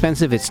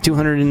inexpensive. It's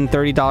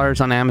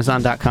 $230 on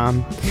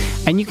Amazon.com.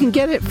 And you can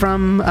get it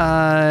from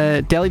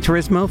Daily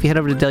Turismo. If you head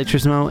over to Daily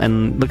Turismo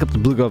and look up the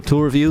Blue Glove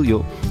Tool Review,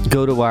 you'll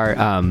go to our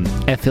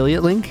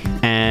affiliate link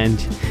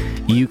and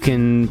you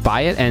can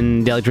buy it,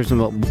 and Daily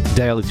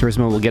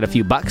Turismo will get a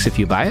few bucks if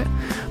you buy it.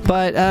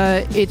 But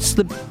it's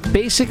the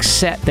basic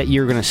set that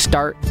you're going to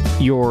start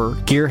your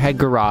gearhead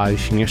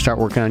garage and you start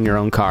working on your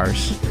own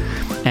cars.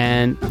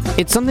 And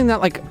it's something that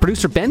like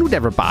producer Ben would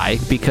never buy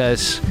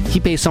because he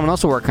pays someone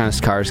else to work on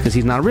his cars because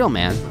he's not a real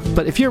man.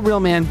 But if you're a real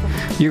man,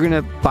 you're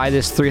going to buy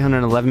this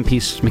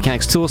 311-piece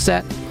mechanics tool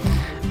set.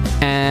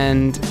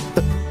 And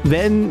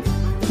then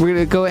we're going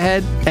to go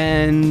ahead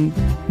and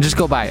just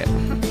go buy it.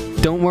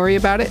 Don't worry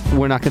about it.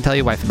 We're not going to tell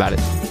your wife about it.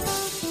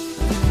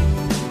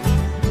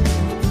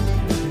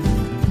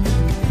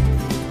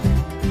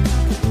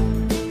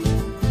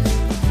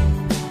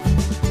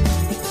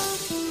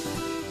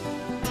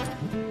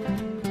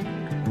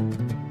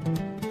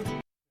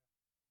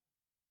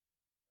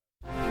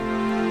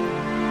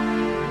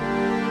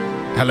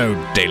 Hello,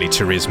 Daily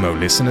Turismo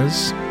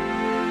listeners.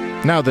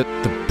 Now that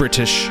the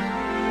British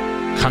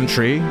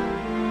country,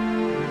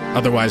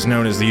 otherwise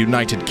known as the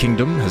United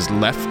Kingdom, has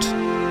left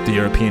the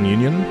European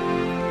Union,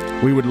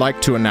 we would like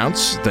to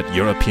announce that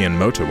European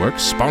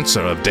Motorworks,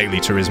 sponsor of Daily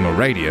Turismo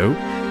Radio,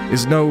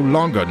 is no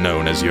longer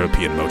known as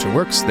European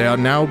Motorworks. They are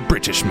now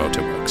British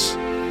Motorworks.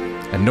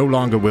 And no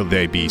longer will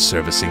they be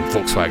servicing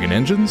Volkswagen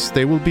engines.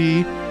 They will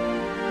be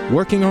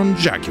working on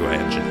Jaguar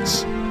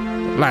engines,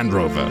 Land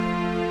Rover,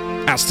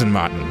 Aston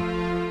Martin,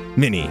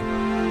 Mini,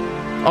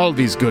 all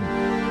these good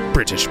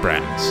British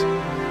brands.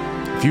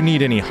 If you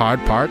need any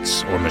hard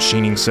parts or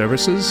machining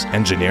services,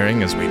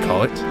 engineering as we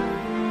call it,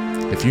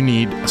 if you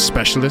need a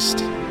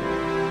specialist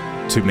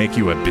to make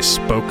you a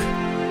bespoke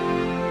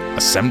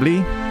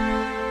assembly,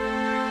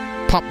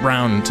 pop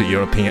round to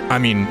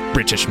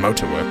British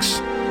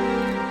Motorworks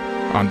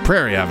on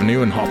Prairie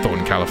Avenue in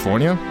Hawthorne,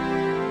 California.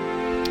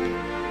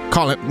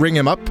 Ring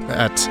him up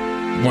at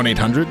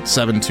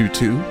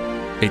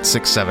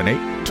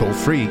 1-800-722-8678, toll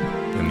free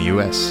in the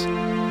US.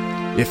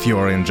 If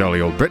you're in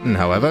jolly old Britain,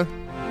 however,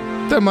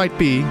 there might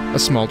be a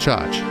small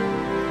charge.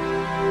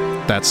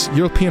 That's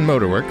European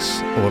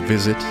Motorworks, or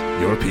visit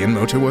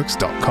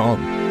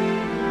EuropeanMotorworks.com.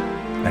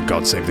 And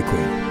God save the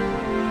Queen.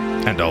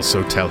 And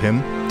also tell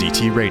him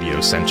DT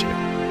Radio sent you.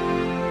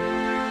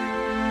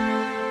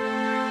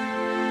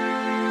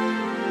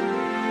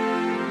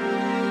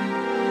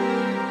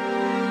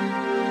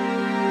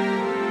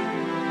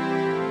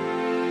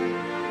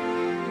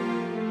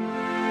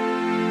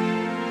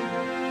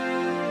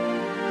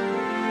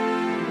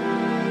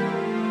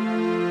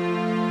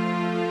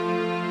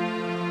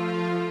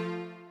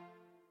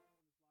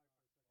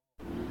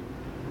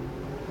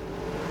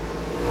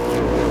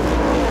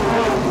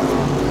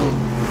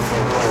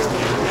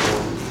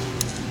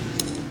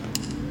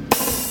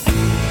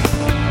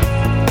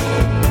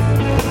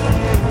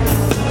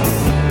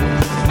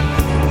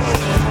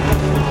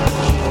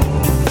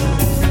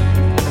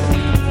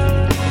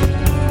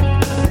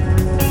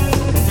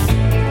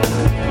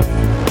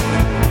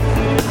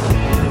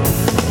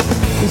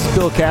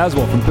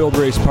 Caswell from Build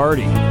Race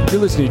Party. You're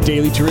listening to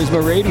Daily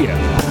Turismo Radio.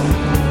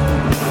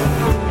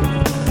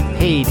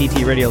 Hey,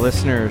 DT Radio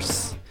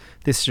listeners.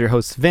 This is your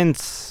host,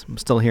 Vince. I'm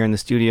still here in the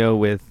studio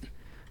with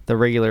the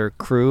regular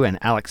crew and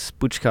Alex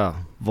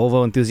Buchka,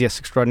 Volvo enthusiast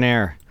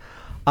extraordinaire.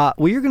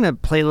 We're going to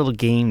play a little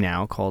game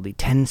now called the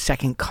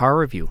 10-second car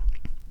review.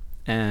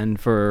 And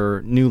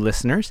for new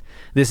listeners,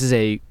 this is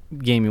a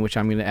game in which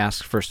I'm going to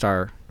ask first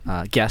our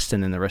guest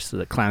and then the rest of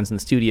the clowns in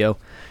the studio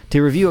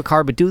to review a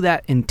car, but do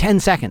that in 10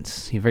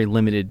 seconds. You have very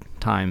limited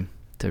time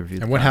to review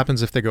the And car. what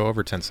happens if they go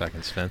over 10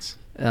 seconds, Vince?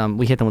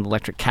 We hit them with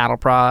electric cattle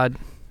prod.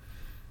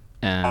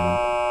 And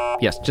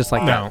yes, just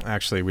like that. No,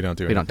 actually, we don't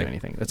do anything. We don't do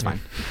anything. That's fine.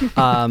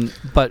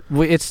 But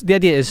the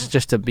idea is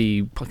just to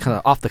be kind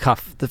of off the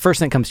cuff. The first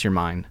thing that comes to your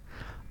mind.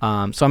 So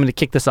I'm going to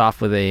kick this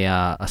off with a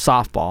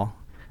softball.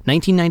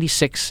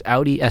 1996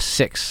 Audi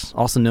S6,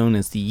 also known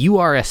as the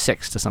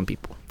URS6 to some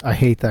people. I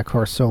hate that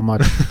car so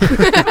much.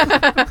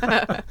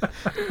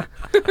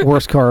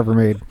 Worst car ever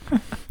made.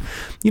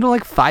 You know,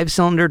 like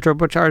 5-cylinder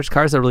turbocharged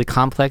cars that are really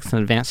complex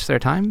and advanced for their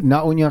time?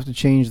 Not when you have to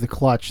change the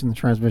clutch and the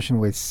transmission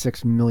weighs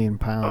 6 million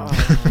pounds.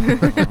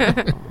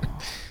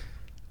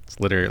 It's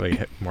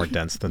literally more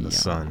dense than the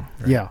sun.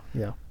 Right?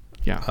 Yeah.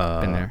 Yeah,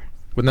 been there.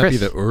 Wouldn't that be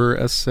Chris.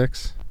 the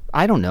S6?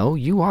 I don't know.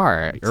 You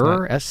are. It's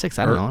not- S6.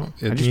 I don't know.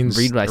 It I just means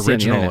read what I see on the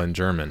original internet. in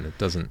German. It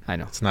doesn't. I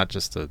know. It's not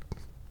just a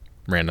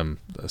random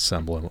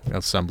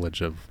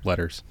assemblage of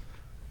letters.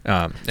 So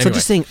Anyway.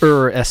 just saying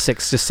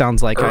S6 just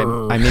sounds like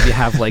I maybe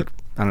have like,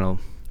 I don't know,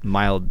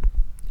 mild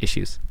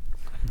issues.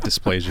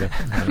 Dysplasia.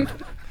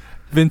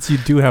 Vince, you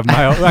do have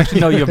mild.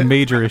 Actually, no, you have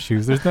major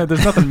issues. There's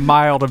nothing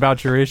mild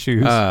about your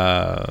issues.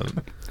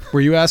 Were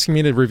you asking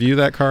me to review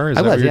that car? Is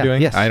I that was, what you're yeah,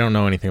 doing? yes. I don't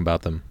know anything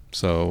about them.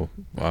 So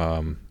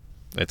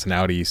it's an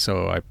Audi,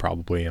 so I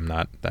probably am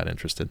not that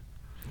interested.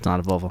 It's not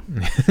a Volvo.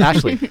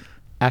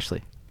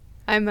 Ashley,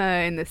 I'm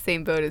in the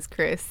same boat as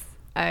Chris.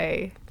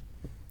 you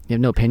have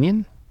no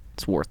opinion?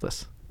 It's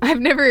worthless. I've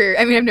never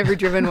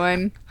driven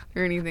one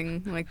or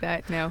anything like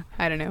that. No,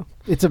 I don't know.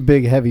 It's a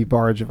big, heavy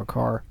barge of a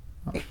car.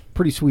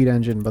 Pretty sweet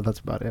engine, but that's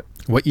about it.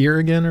 What year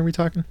again are we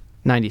talking?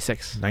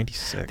 96.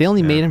 96. They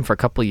only yeah. made him for a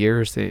couple of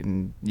years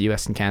in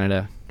U.S. and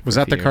Canada. Was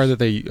that the car that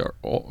they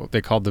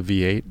called the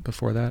V8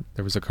 before that?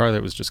 There was a car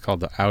that was just called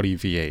the Audi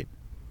V8,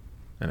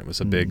 and it was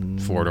a big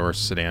four-door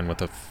sedan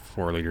with a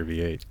 4-liter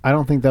V8. I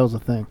don't think that was a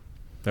thing.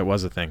 That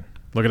was a thing.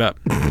 Look it up.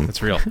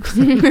 It's real.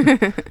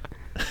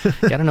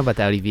 I don't know about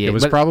the Audi V8. It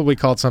was but probably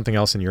called something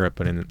else in Europe,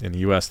 but in the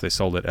U.S. they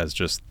sold it as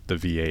just the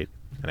V8,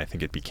 and I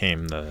think it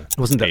became the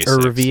wasn't the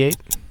A6. V8?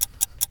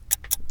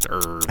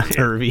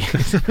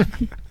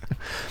 V8.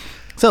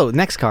 So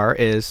next car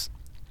is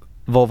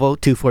Volvo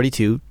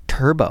 242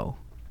 Turbo,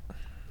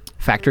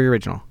 factory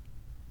original.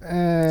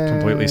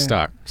 Completely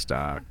stock.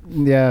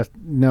 Yeah,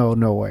 no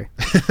way.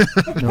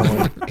 No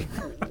way.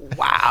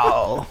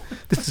 Wow,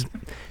 this is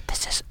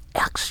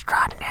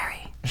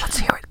extraordinary. Let's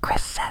hear what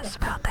Chris says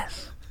about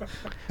this.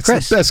 It's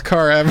Chris. the best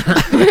car ever.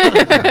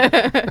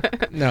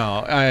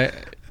 No,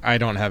 I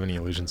don't have any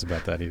illusions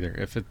about that either.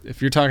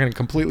 If you're talking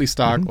completely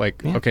stock,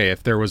 okay,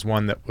 if there was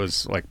one that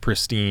was like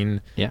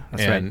pristine, Yeah,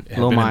 that's and right.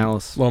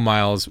 Low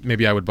miles.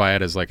 Maybe I would buy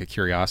it as like a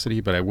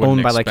curiosity, but I wouldn't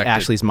Owned by like expect it-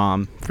 Ashley's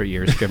mom for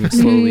years, driven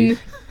slowly.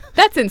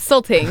 That's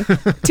insulting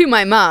to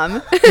my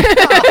mom.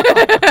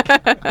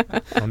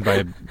 owned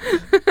by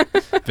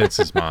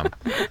Vince's mom.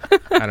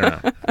 I don't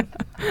know,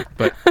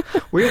 but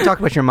We're gonna talk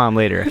about your mom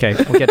later. Okay,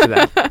 we'll get to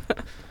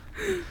that.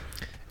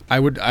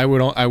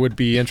 I would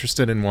be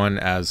interested in one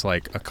as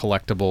like a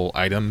collectible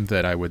item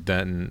that I would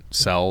then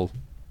sell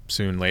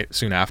soon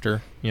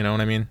after. You know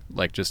what I mean?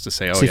 Like just to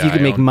say, oh So if yeah, you could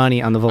I make own- money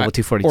on the Volvo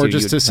 242, or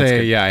just to that's say,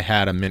 good. yeah, I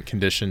had a mint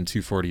condition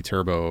 240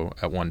 turbo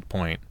at one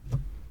point,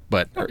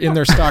 but in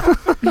their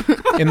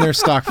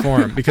stock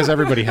form, because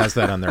everybody has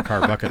that on their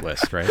car bucket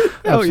list, right?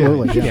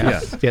 Absolutely. Yeah.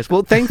 Yes. Yes.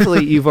 Well,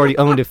 thankfully, you've already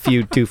owned a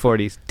few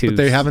 240s. But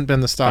they haven't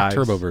been the stock Fives.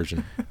 turbo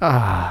version.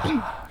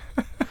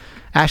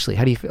 Ashley,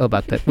 how do you feel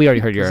about that? We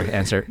already heard your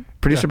answer.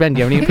 Producer Ben, do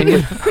you have any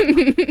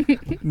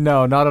opinion?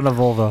 No, not on a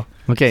Volvo.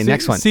 Okay,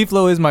 next one.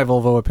 Seaflow is my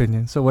Volvo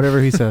opinion, so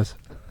whatever he says.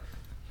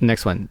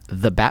 Next one.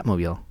 The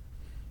Batmobile.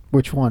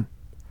 Which one?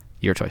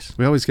 Your choice.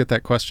 We always get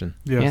that question.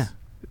 Yes. Yeah.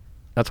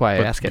 That's why I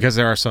But ask it. because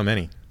there are so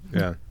many.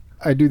 Yeah.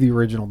 I do the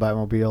original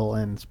Batmobile,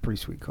 and it's a pretty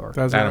sweet car.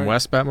 That's Adam right.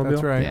 West Batmobile?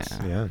 That's right.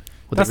 Yeah. Yeah.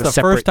 With That's like the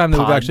separate first time that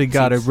we've pod actually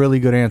got a seats. really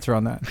good answer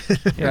on that.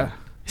 Yeah.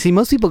 See,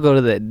 most people go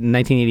to the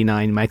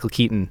 1989 Michael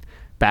Keaton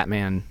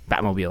Batman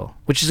Batmobile,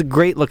 which is a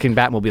great looking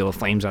Batmobile with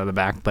flames out of the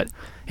back, but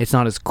it's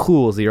not as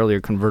cool as the earlier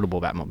convertible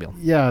Batmobile.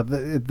 Yeah,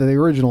 the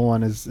original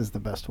one is the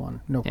best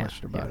one. No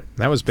question about it.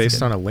 That was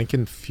based on a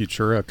Lincoln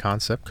Futura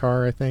concept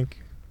car, I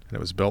think. And it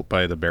was built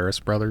by the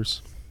Barris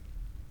brothers.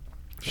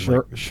 in,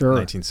 Sure.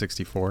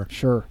 1964.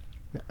 Sure.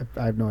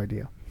 I have no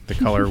idea. The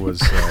color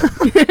was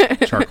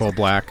charcoal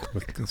black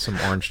with some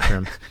orange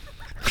trim.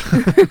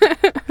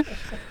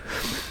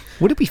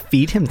 What did we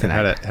feed him It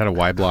tonight? had a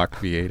Y block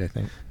V8, I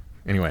think.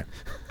 Anyway,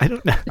 I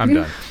don't know. I'm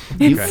done.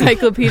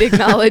 Encyclopedic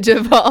knowledge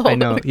of all I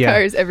know, the yeah.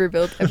 cars ever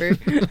built ever.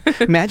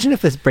 Imagine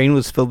if his brain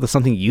was filled with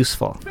something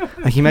useful.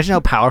 Like, imagine how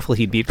powerful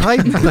he'd be.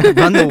 Probably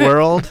run the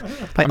world.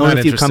 Probably I'm own not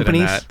a few interested in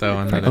companies. that, though.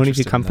 I'm not Probably own a few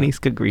interested in that. companies.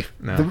 Good grief.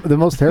 No. The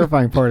most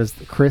terrifying part is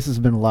that Chris has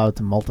been allowed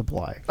to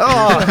multiply.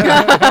 Oh,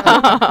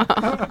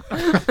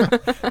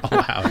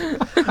 Allowed.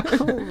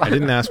 I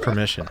didn't ask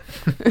permission.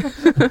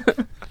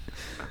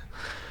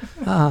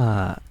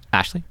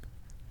 Ashley?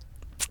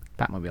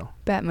 Batmobile.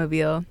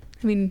 Batmobile.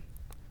 I mean,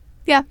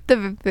 yeah,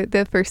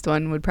 the first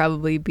one would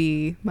probably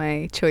be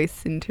my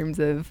choice in terms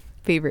of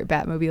favorite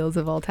Batmobiles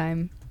of all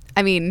time.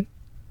 I mean,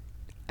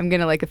 I'm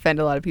gonna like offend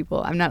a lot of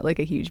people. I'm not like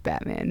a huge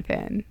Batman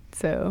fan,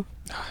 so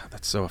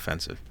That's so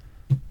offensive.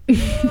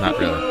 Not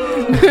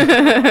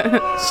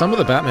really. Some of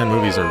the Batman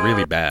movies are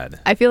really bad.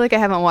 I feel like I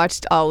haven't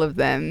watched all of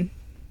them,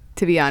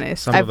 to be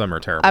honest. Some of them are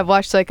terrible. I've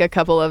watched like a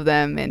couple of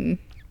them, and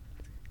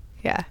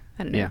yeah,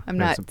 I don't know. Yeah, I'm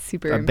there's not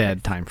super a impressed.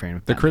 bad time frame.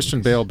 with The Batman Christian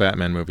movies. Bale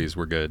Batman movies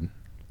were good,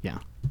 Yeah.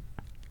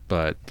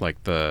 but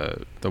like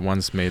the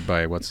ones made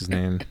by what's his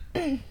name?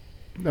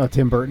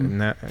 Tim Burton.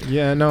 That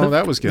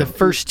was good. The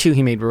first two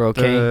he made were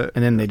okay,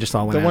 and then they just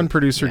all went The out. one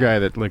producer Yeah. guy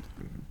that like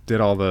did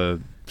all the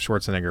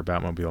Schwarzenegger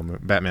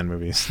Batman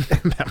movies.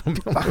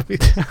 Batmobile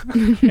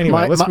movies.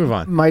 Anyway, let's move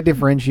on. My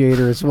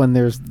differentiator is when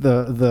there's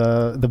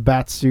the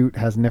bat suit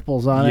has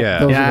nipples on it. Yeah.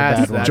 Those Yes,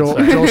 are the bad that's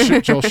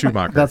ones. Joel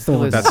Schumacher. That's the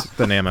one. That's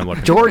the name I'm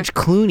looking George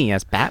Clooney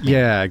as Batman. for.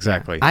 Yeah,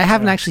 exactly. I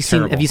haven't actually seen.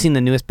 Terrible. Have you seen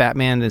the newest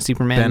Batman and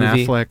Superman Ben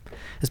movie? Affleck.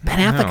 Is Ben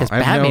Affleck No, as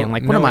I have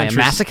Batman? What am I, a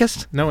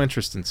masochist? No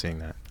interest in seeing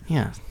that.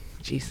 Yeah.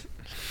 Jeez.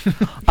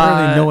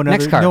 Apparently,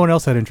 next car. no one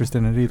else had interest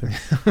in it either.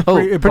 Oh,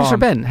 It Producer bombed.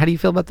 Ben, how do you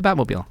feel about the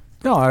Batmobile?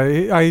 No,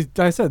 I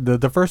said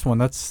the first one.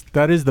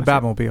 That is the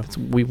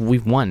Batmobile.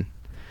 We've won.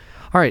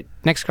 All right,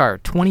 next car,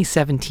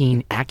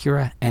 2017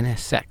 Acura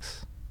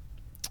NSX.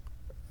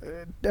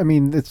 I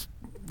mean, it's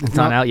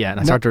not out yet.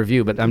 It's not- hard to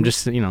review, but I'm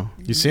just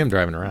You see him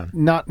driving around.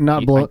 not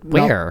like,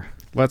 where?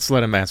 Let's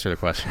let him answer the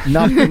question.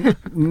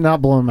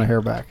 not blowing my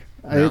hair back.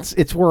 No.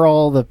 It's where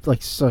all the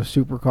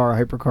supercar,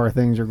 hypercar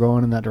things are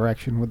going in that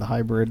direction with the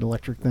hybrid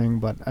electric thing,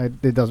 but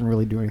it doesn't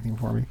really do anything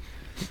for me.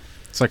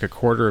 It's like a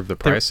quarter of the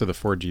price of the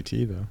Ford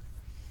GT, though.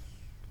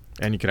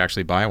 And you could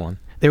actually buy one.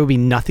 There would be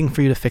nothing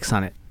for you to fix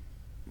on it.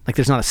 Like,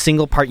 there's not a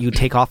single part you would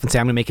take off and say,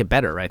 I'm going to make it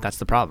better, right? That's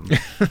the problem.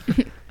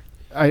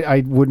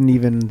 I wouldn't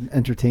even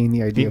entertain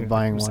the idea of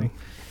buying one.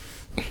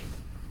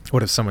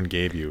 What if someone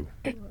gave you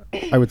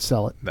I would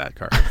sell it. that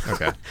car?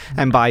 Okay.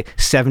 And buy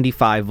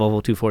 75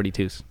 Volvo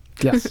 242s.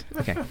 Yes.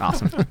 Okay,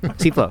 awesome.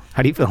 C-Flow,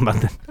 how do you feel about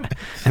the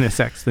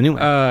NSX, the new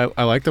one?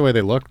 I like the way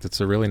they looked.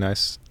 It's a really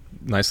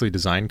nicely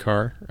designed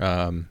car.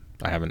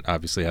 I haven't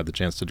obviously had the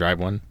chance to drive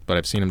one, but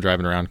I've seen them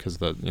driving around because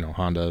the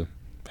Honda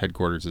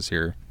headquarters is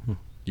here,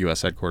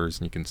 U.S. headquarters,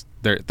 and you can.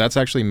 That's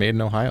actually made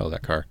in Ohio.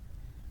 That car.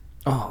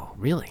 Oh,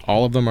 really?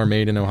 All of them are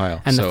made in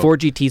Ohio. And the Ford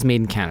GT's made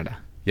in Canada.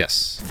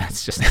 Yes.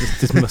 That's just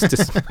the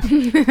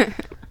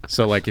most.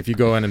 So, like, if you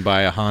go in and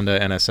buy a Honda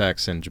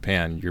NSX in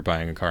Japan, you're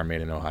buying a car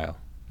made in Ohio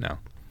now.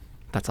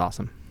 That's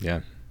awesome.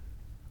 Yeah.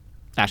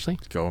 Ashley,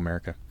 Go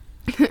America.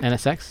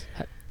 NSX.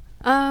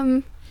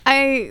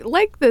 I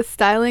like the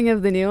styling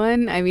of the new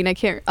one. I mean, I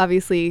can't,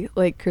 obviously,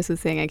 like Chris was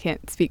saying, I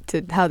can't speak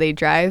to how they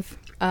drive.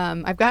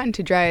 I've gotten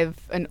to drive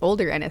an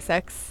older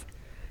NSX,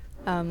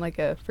 like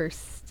the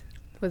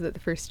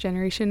first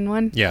generation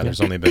one? Yeah,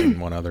 there's only been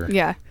one other.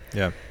 Yeah.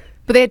 Yeah.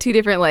 But they had two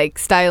different, like,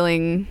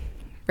 styling,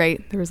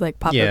 right? There was, like,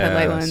 pop-up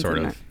headlight ones. sort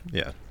and of.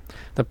 Yeah.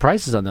 The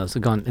prices on those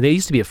have gone. They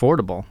used to be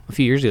affordable. A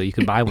few years ago, you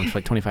could buy one for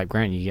like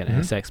 $25,000. You get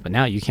an NSX, but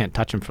now you can't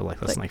touch them for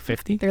like less than like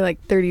 50. They're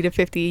like 30 to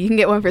 50. You can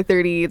get one for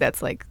 30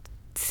 that's like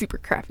super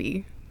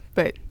crappy.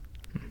 But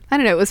I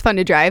don't know. It was fun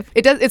to drive.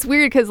 It's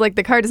weird because like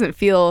the car doesn't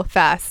feel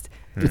fast.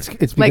 It's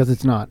because Like-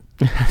 it's not.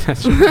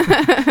 That's true.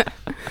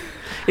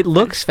 It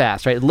looks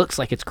fast, right? It looks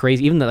like it's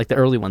crazy. Even the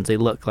early ones, they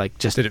look like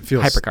just Did it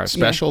feel hypercars.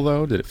 special,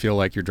 though? Did it feel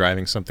like you're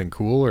driving something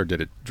cool, or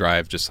did it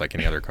drive just like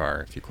any other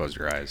car if you closed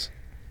your eyes?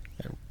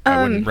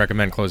 I wouldn't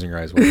recommend closing your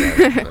eyes while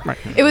driving. but-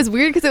 It was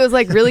weird because it was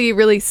like really,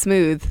 really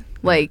smooth.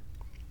 Like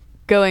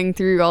going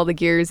through all the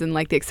gears and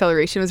like the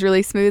acceleration was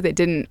really smooth. It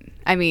didn't,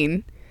 I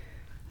mean,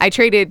 I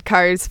traded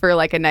cars for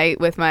like a night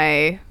with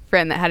my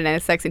friend that had an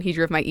NSX and he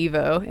drove my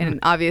Evo. And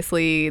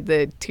obviously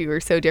the two are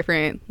so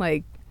different.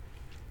 Like,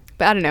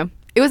 but I don't know.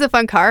 It was a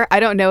fun car. I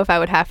don't know if I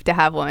would have to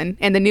have one.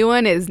 And the new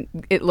one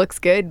it looks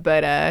good,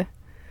 but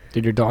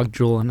Did your dog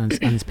drool on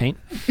his paint?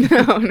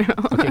 no.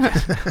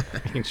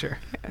 Making sure.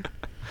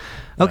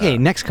 Okay,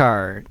 next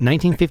car,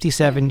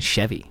 1957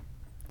 Chevy.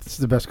 It's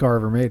the best car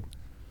ever made.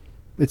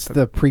 It's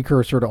the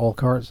precursor to all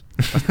cars.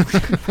 This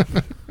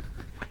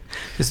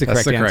is the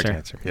That's correct the answer. correct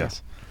answer.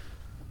 Yes.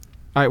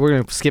 All right, we're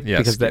gonna skip Yes,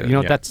 because that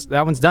yeah.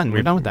 that one's done.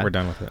 We're done with that. We're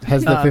done with it.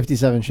 Has the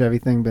 57 Chevy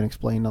thing been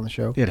explained on the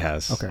show? It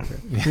has. Okay.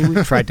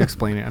 We've tried to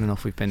explain it. I don't know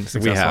if we've been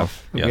successful. We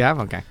have. We Yeah. have?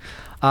 Okay.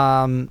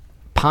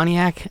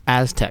 Pontiac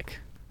Aztec.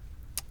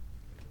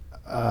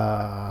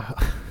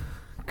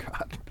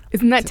 God.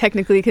 isn't that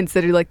technically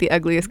considered like the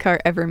ugliest car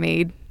ever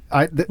made?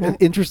 The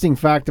interesting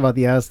fact about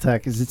the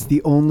Aztec is it's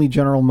the only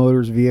General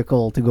Motors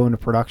vehicle to go into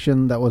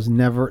production that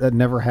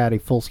never had a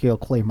full-scale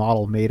clay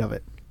model made of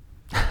it.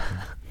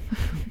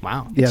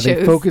 Wow. Yeah, they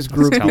shows. focus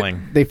group.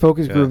 telling. They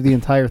focus Yeah. group the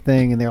entire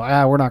thing, and they're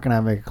like, we're not going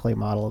to make a clay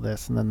model of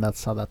this, and then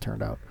that's how that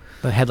turned out.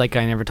 The headlight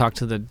guy never talked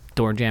to the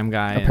door jam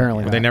guy.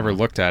 Apparently Well, they not. never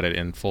looked at it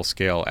in full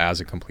scale as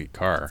a complete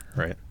car,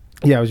 right?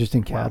 Yeah, it was just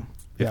in CAD. Wow.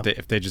 Yeah.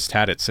 If they just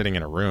had it sitting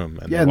in a room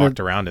and Yeah, they and walked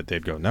around it,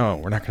 they'd go, "No,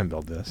 we're not going to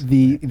build this."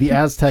 The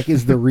Aztec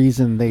is the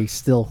reason they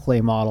still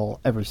clay model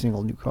every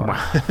single new car.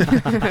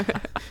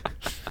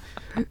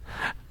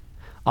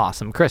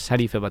 Awesome. Chris, how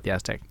do you feel about the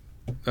Aztec?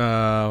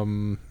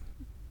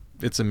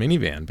 It's a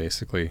minivan,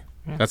 basically.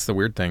 Yeah. That's the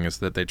weird thing, is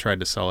that they tried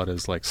to sell it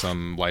as like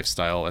some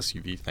lifestyle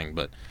SUV thing,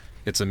 but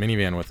it's a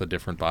minivan with a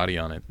different body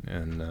on it,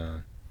 and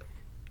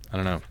I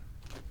don't know.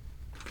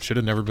 Should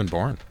have never been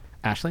born.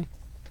 Ashley?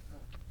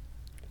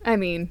 I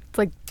mean, it's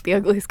like the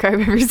ugliest car I've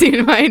ever seen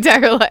in my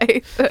entire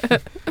life.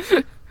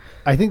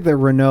 I think the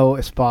Renault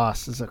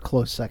Espace is a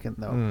close second,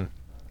 though. Mm.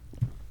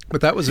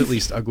 But that was at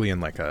least ugly in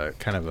like a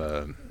kind of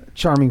a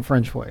Charming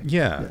French way.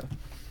 yeah.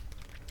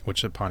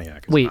 Which a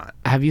Pontiac is Wait, not.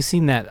 have you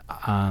seen that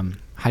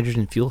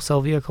hydrogen fuel cell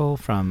vehicle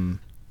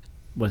from,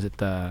 was it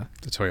the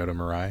The Toyota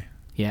Mirai.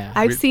 Yeah.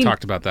 I've we seen.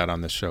 talked about that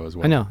on this show as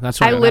well. I know. That's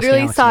what I I'm asking literally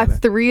Alex saw about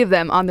it. 3 of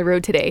them on the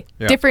road today.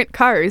 Yeah. Different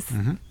cars.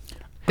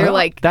 They're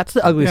like. That's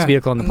the ugliest Yeah.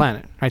 vehicle on the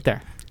planet, right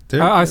there.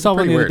 I saw one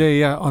pretty the other weird.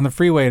 day, on the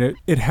freeway, and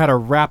it had a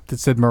wrap that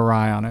said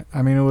Mirai on it.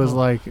 I mean, it was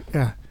like,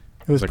 it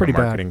was like pretty a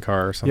marketing bad.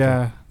 car or something.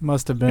 Yeah,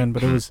 must have been,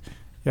 but it was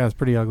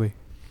pretty ugly.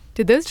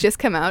 Did those just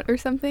come out or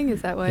something?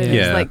 Is that why Yeah.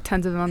 there's Yeah. like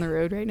tons of them on the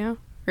road right now?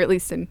 Or at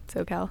least in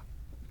SoCal?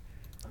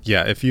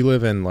 Yeah, if you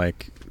live in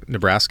like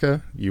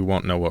Nebraska, you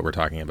won't know what we're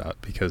talking about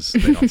because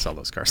they don't sell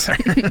those cars there.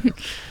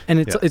 And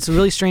it's Yeah. it's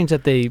really strange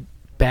that they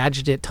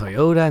badged it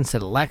Toyota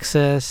instead of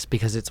Lexus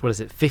because it's, what is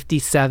it,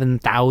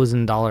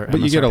 $57,000. But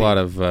you get a MSRP. lot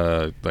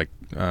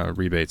of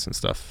rebates and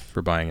stuff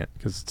for buying it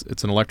because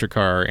it's an electric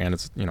car and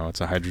it's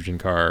a hydrogen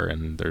car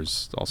and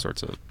there's all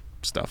sorts of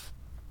stuff.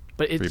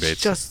 But it's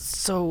rebates. just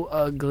so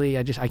ugly.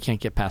 I can't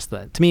get past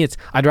that. To me,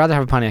 I'd rather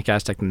have a Pontiac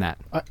Aztec than that.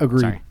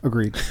 Agreed. Sorry.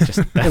 Agreed. Just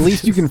At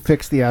least you can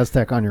fix the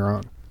Aztec on your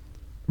own.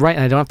 right,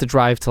 and I don't have to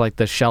drive to like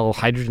the Shell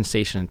hydrogen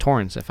station in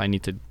Torrance if I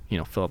need to,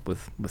 fill up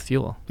with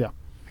fuel. Yeah.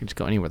 I can just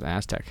go anywhere with an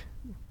Aztec.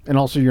 And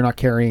also, you're not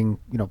carrying,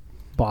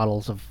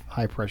 bottles of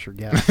high pressure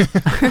gas.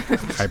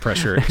 High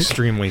pressure,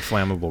 extremely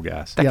flammable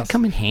gas. That Yes. could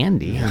come in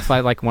handy if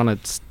I want to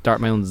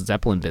start my own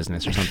Zeppelin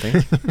business or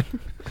something.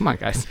 Come on,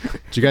 guys.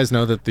 Do you guys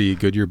know that the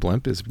Goodyear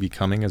blimp is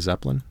becoming a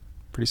Zeppelin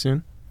pretty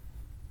soon?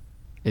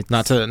 It's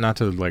Not to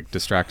like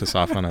distract us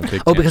off on a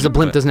big Oh, because a tangent,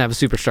 blimp but- doesn't have a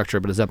superstructure,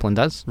 but a Zeppelin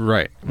does?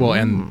 Right. Well,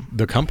 and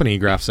the company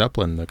Graf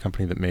Zeppelin, the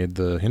company that made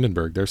the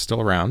Hindenburg, they're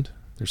still around.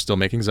 They're still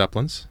making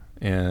Zeppelins,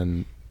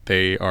 and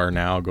they are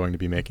now going to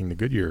be making the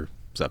Goodyear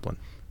Zeppelin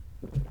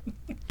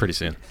pretty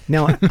soon.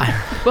 No, Well,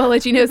 I'll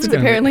let you know since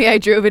apparently I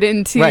drove it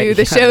into Right,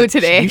 the yeah. show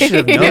today. You should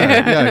have known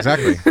that. Yeah,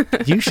 exactly.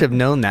 you should have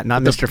known that,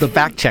 not Mr.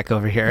 Fact Check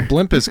over here.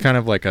 Blimp is kind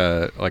of like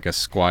a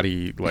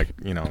squatty,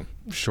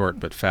 short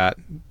but fat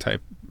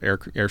type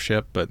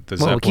airship, but the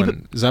Well, keep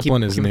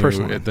Zeppelin it is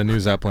personal. new. The new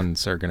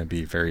Zeppelins are going to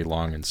be very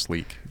long and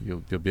sleek. You'll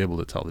be able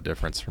to tell the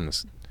difference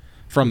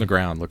from the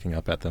ground looking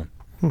up at them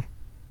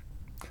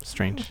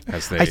Strange.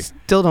 as I they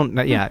still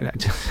don't. Yeah,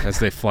 as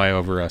they fly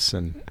over us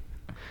and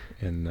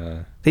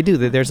they do.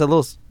 There's a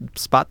little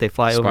spot they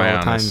fly over Spy all the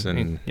on time. us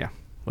and- yeah,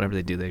 whatever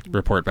they do, they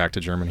report back to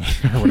Germany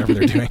or whatever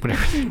they're doing.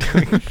 whatever they're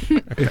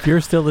doing. If you're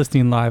still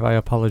listening live, I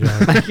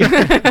apologize.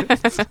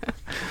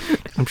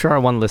 I'm sure our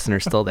one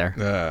listener's still there.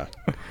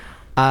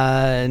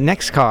 Uh,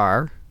 Next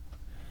car,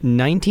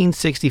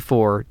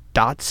 1964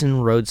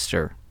 Datsun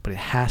Roadster, but it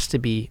has to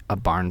be a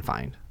barn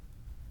find.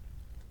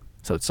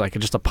 So it's like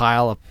just a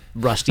pile of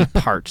rusty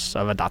parts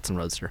of a Datsun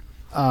Roadster.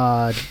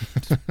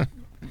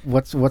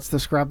 What's the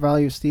scrap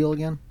value of steel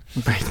again?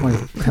 It's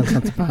like 10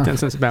 cents a pound. 10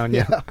 cents a pound,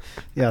 yeah.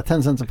 Yeah,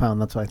 10 cents a pound.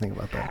 That's what I think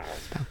about that.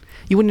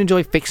 You wouldn't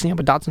enjoy fixing up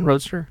a Datsun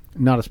Roadster?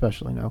 Not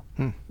especially, no.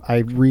 I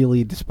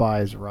really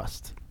despise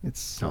rust.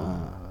 It's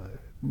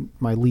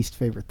my least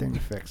favorite thing to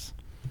fix.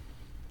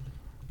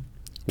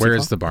 where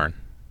is the barn?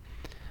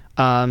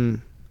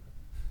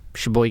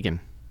 Sheboygan.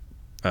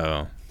 Oh,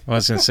 well, I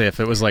was going to say if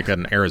it was like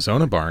an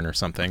Arizona barn or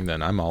something,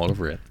 then I'm all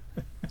over it.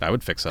 I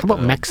would fix up. How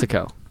about the-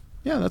 Mexico?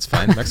 Yeah, that's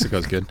fine.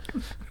 Mexico's good.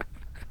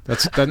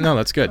 That's good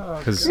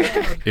because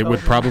it would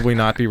probably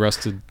not be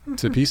rusted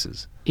to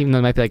pieces. Even though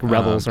there might be like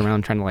rebels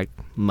around trying to like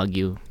mug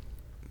you.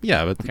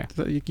 Yeah, but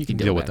Okay. You can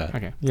deal with that.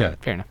 Okay. Yeah,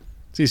 Fair enough.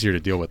 it's easier to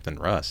deal with than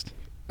rust.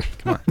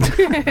 Come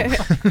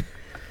on.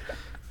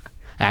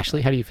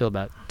 Ashley, how do you feel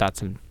about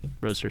Datsun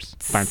Roadsters,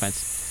 barn finds?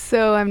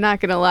 So I'm not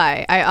gonna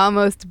lie, I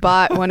almost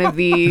bought one of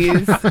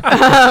these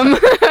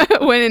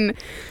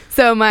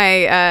So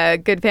my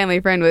good family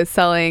friend was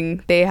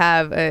selling. They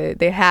had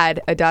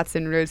a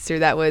Datsun Roadster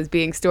that was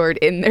being stored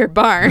in their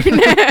barn,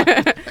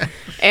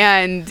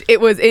 and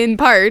it was in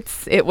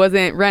parts. It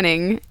wasn't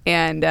running,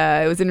 and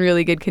it was in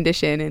really good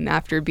condition. And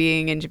after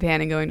being in Japan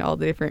and going to all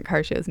the different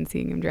car shows and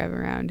seeing him drive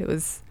around, I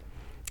was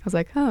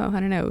like, oh, I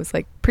don't know. It was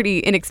like pretty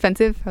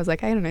inexpensive. I was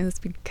like, I don't know. This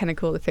would be kind of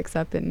cool to fix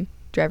up and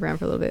drive around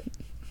for a little bit.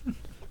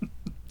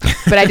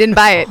 But I didn't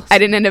buy it. I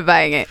didn't end up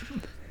buying it.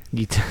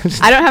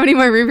 I don't have any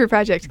more room for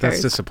project cars.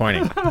 That's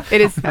disappointing.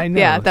 It is. I know,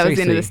 Yeah, that was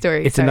the end of the seriously.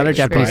 story. It's Sorry. another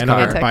Japanese Very car.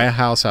 anti-tech. Buy a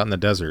house out in the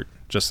desert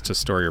just to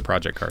store your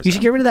project cars. You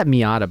should get rid of that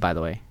Miata, by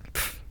the way.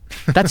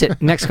 That's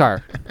it. Next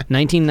car,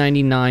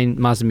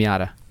 1999 Mazda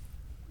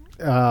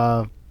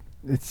Miata.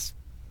 It's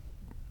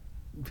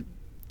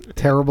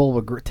terrible,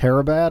 but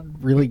terribad.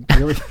 Really.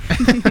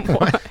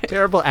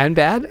 Terrible and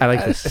bad. I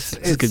like this. This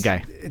is a good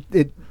guy.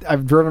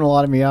 I've driven a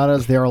lot of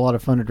Miatas. They are a lot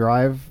of fun to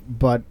drive,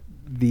 but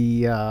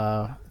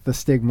the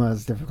stigma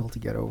is difficult to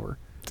get over.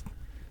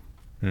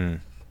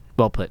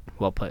 Well put.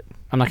 Well put.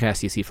 I'm not gonna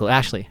ask you, Seafood.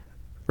 Ashley,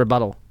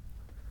 rebuttal.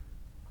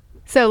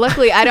 So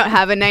luckily, I don't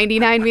have a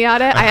 99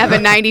 Miata. I have a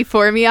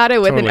 94 Miata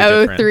with Totally an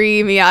different.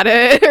 03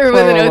 Miata or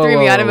with an 03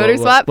 Miata motor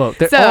swap. All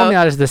So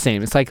Miatas are the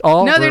same. It's like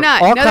all. No, they're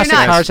not. All No, they're classic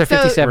not. cars are So-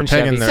 57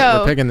 Chevys. So-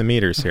 we're pegging the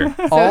meters here.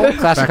 All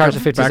classic Back cars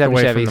up- are 57 back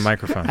away Chevys. from the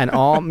microphone. And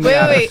all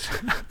wait.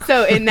 Miatas,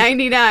 So in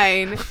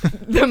 99,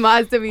 the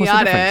Mazda the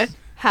Miata difference?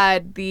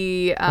 had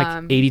the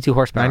like 82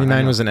 horsepower.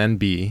 99 was an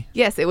NB.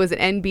 yes, it was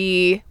an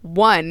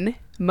NB1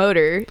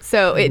 motor,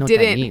 so I it know what that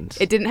didn't means.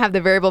 it didn't have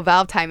the variable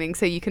valve timing,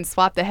 so you can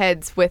swap the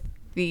heads with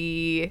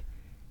the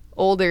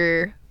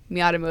older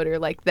Miata motor,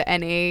 like the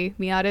NA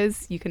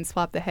Miatas. You can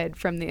swap the head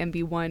from the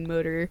MB1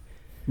 motor.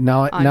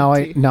 Now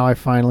I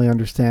finally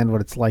understand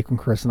what it's like when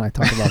Chris and I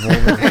talk about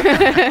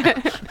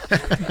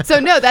Volvo. So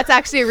no, that's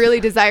actually a really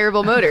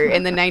desirable motor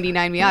in the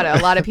 99 Miata.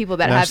 A lot of people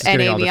that Now have she's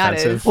getting NA all Miatas.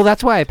 defensive. Well,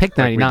 that's why I picked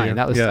Like we 99. do.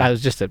 That was Yeah. It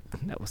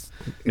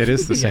It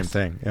is the same Yes.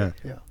 thing. Yeah.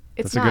 It's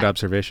That's a not. good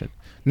observation.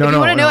 If you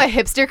want to know a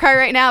hipster car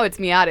right now, it's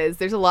Miatas.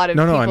 There's a lot of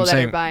No, people I'm that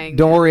saying- are buying.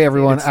 Don't worry,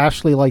 everyone.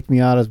 Ashley liked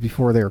Miatas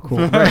before they were cool.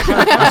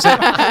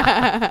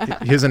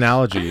 His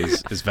analogy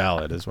is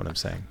valid, is what I'm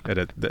saying.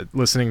 That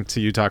listening to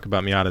you talk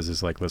about Miatas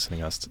is like listening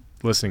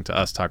to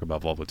us talk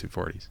about Volvo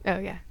 240s. Oh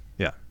yeah.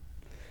 Yeah.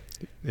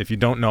 If you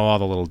don't know all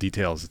the little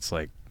details, it's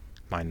like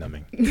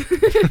mind-numbing.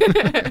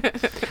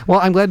 Well,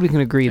 I'm glad we can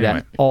agree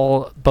Anyway. that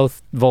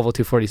both Volvo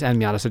 240s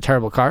and Miatas are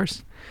terrible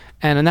cars.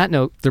 And on that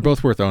note, They're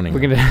both worth owning.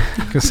 we're gonna.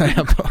 Because I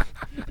have both.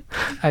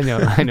 I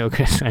know,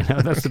 Chris. I know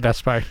that's the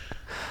best part.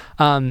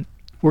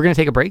 We're gonna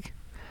take a break,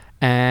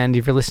 and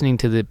if you're listening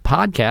to the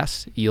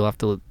podcast, you'll have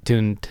to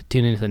tune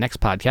into the next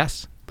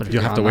podcast. But if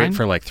You'll you're have to online, wait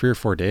for like 3 or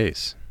 4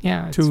 days.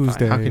 yeah, it's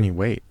Tuesday. fine. How can you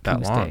wait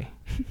that long?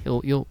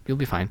 Tuesday. You'll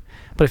be fine.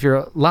 But if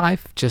you're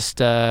live, just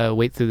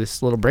wait through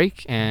this little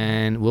break,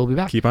 and we'll be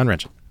back. Keep on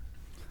wrenching.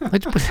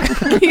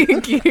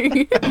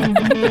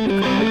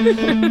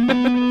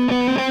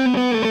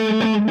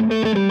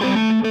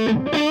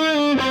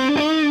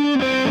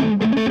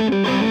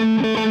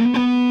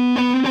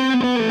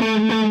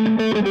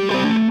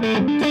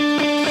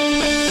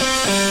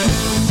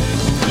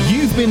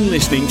 You've been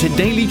listening to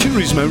Daily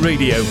Turismo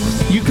Radio.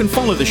 You can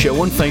follow the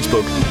show on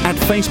Facebook at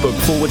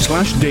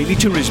Facebook/Daily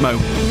Turismo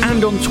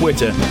and on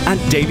Twitter at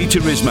Daily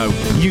Turismo.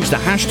 Use the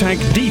hashtag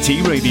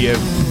DT Radio.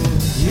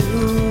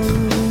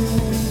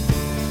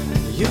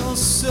 You're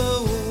so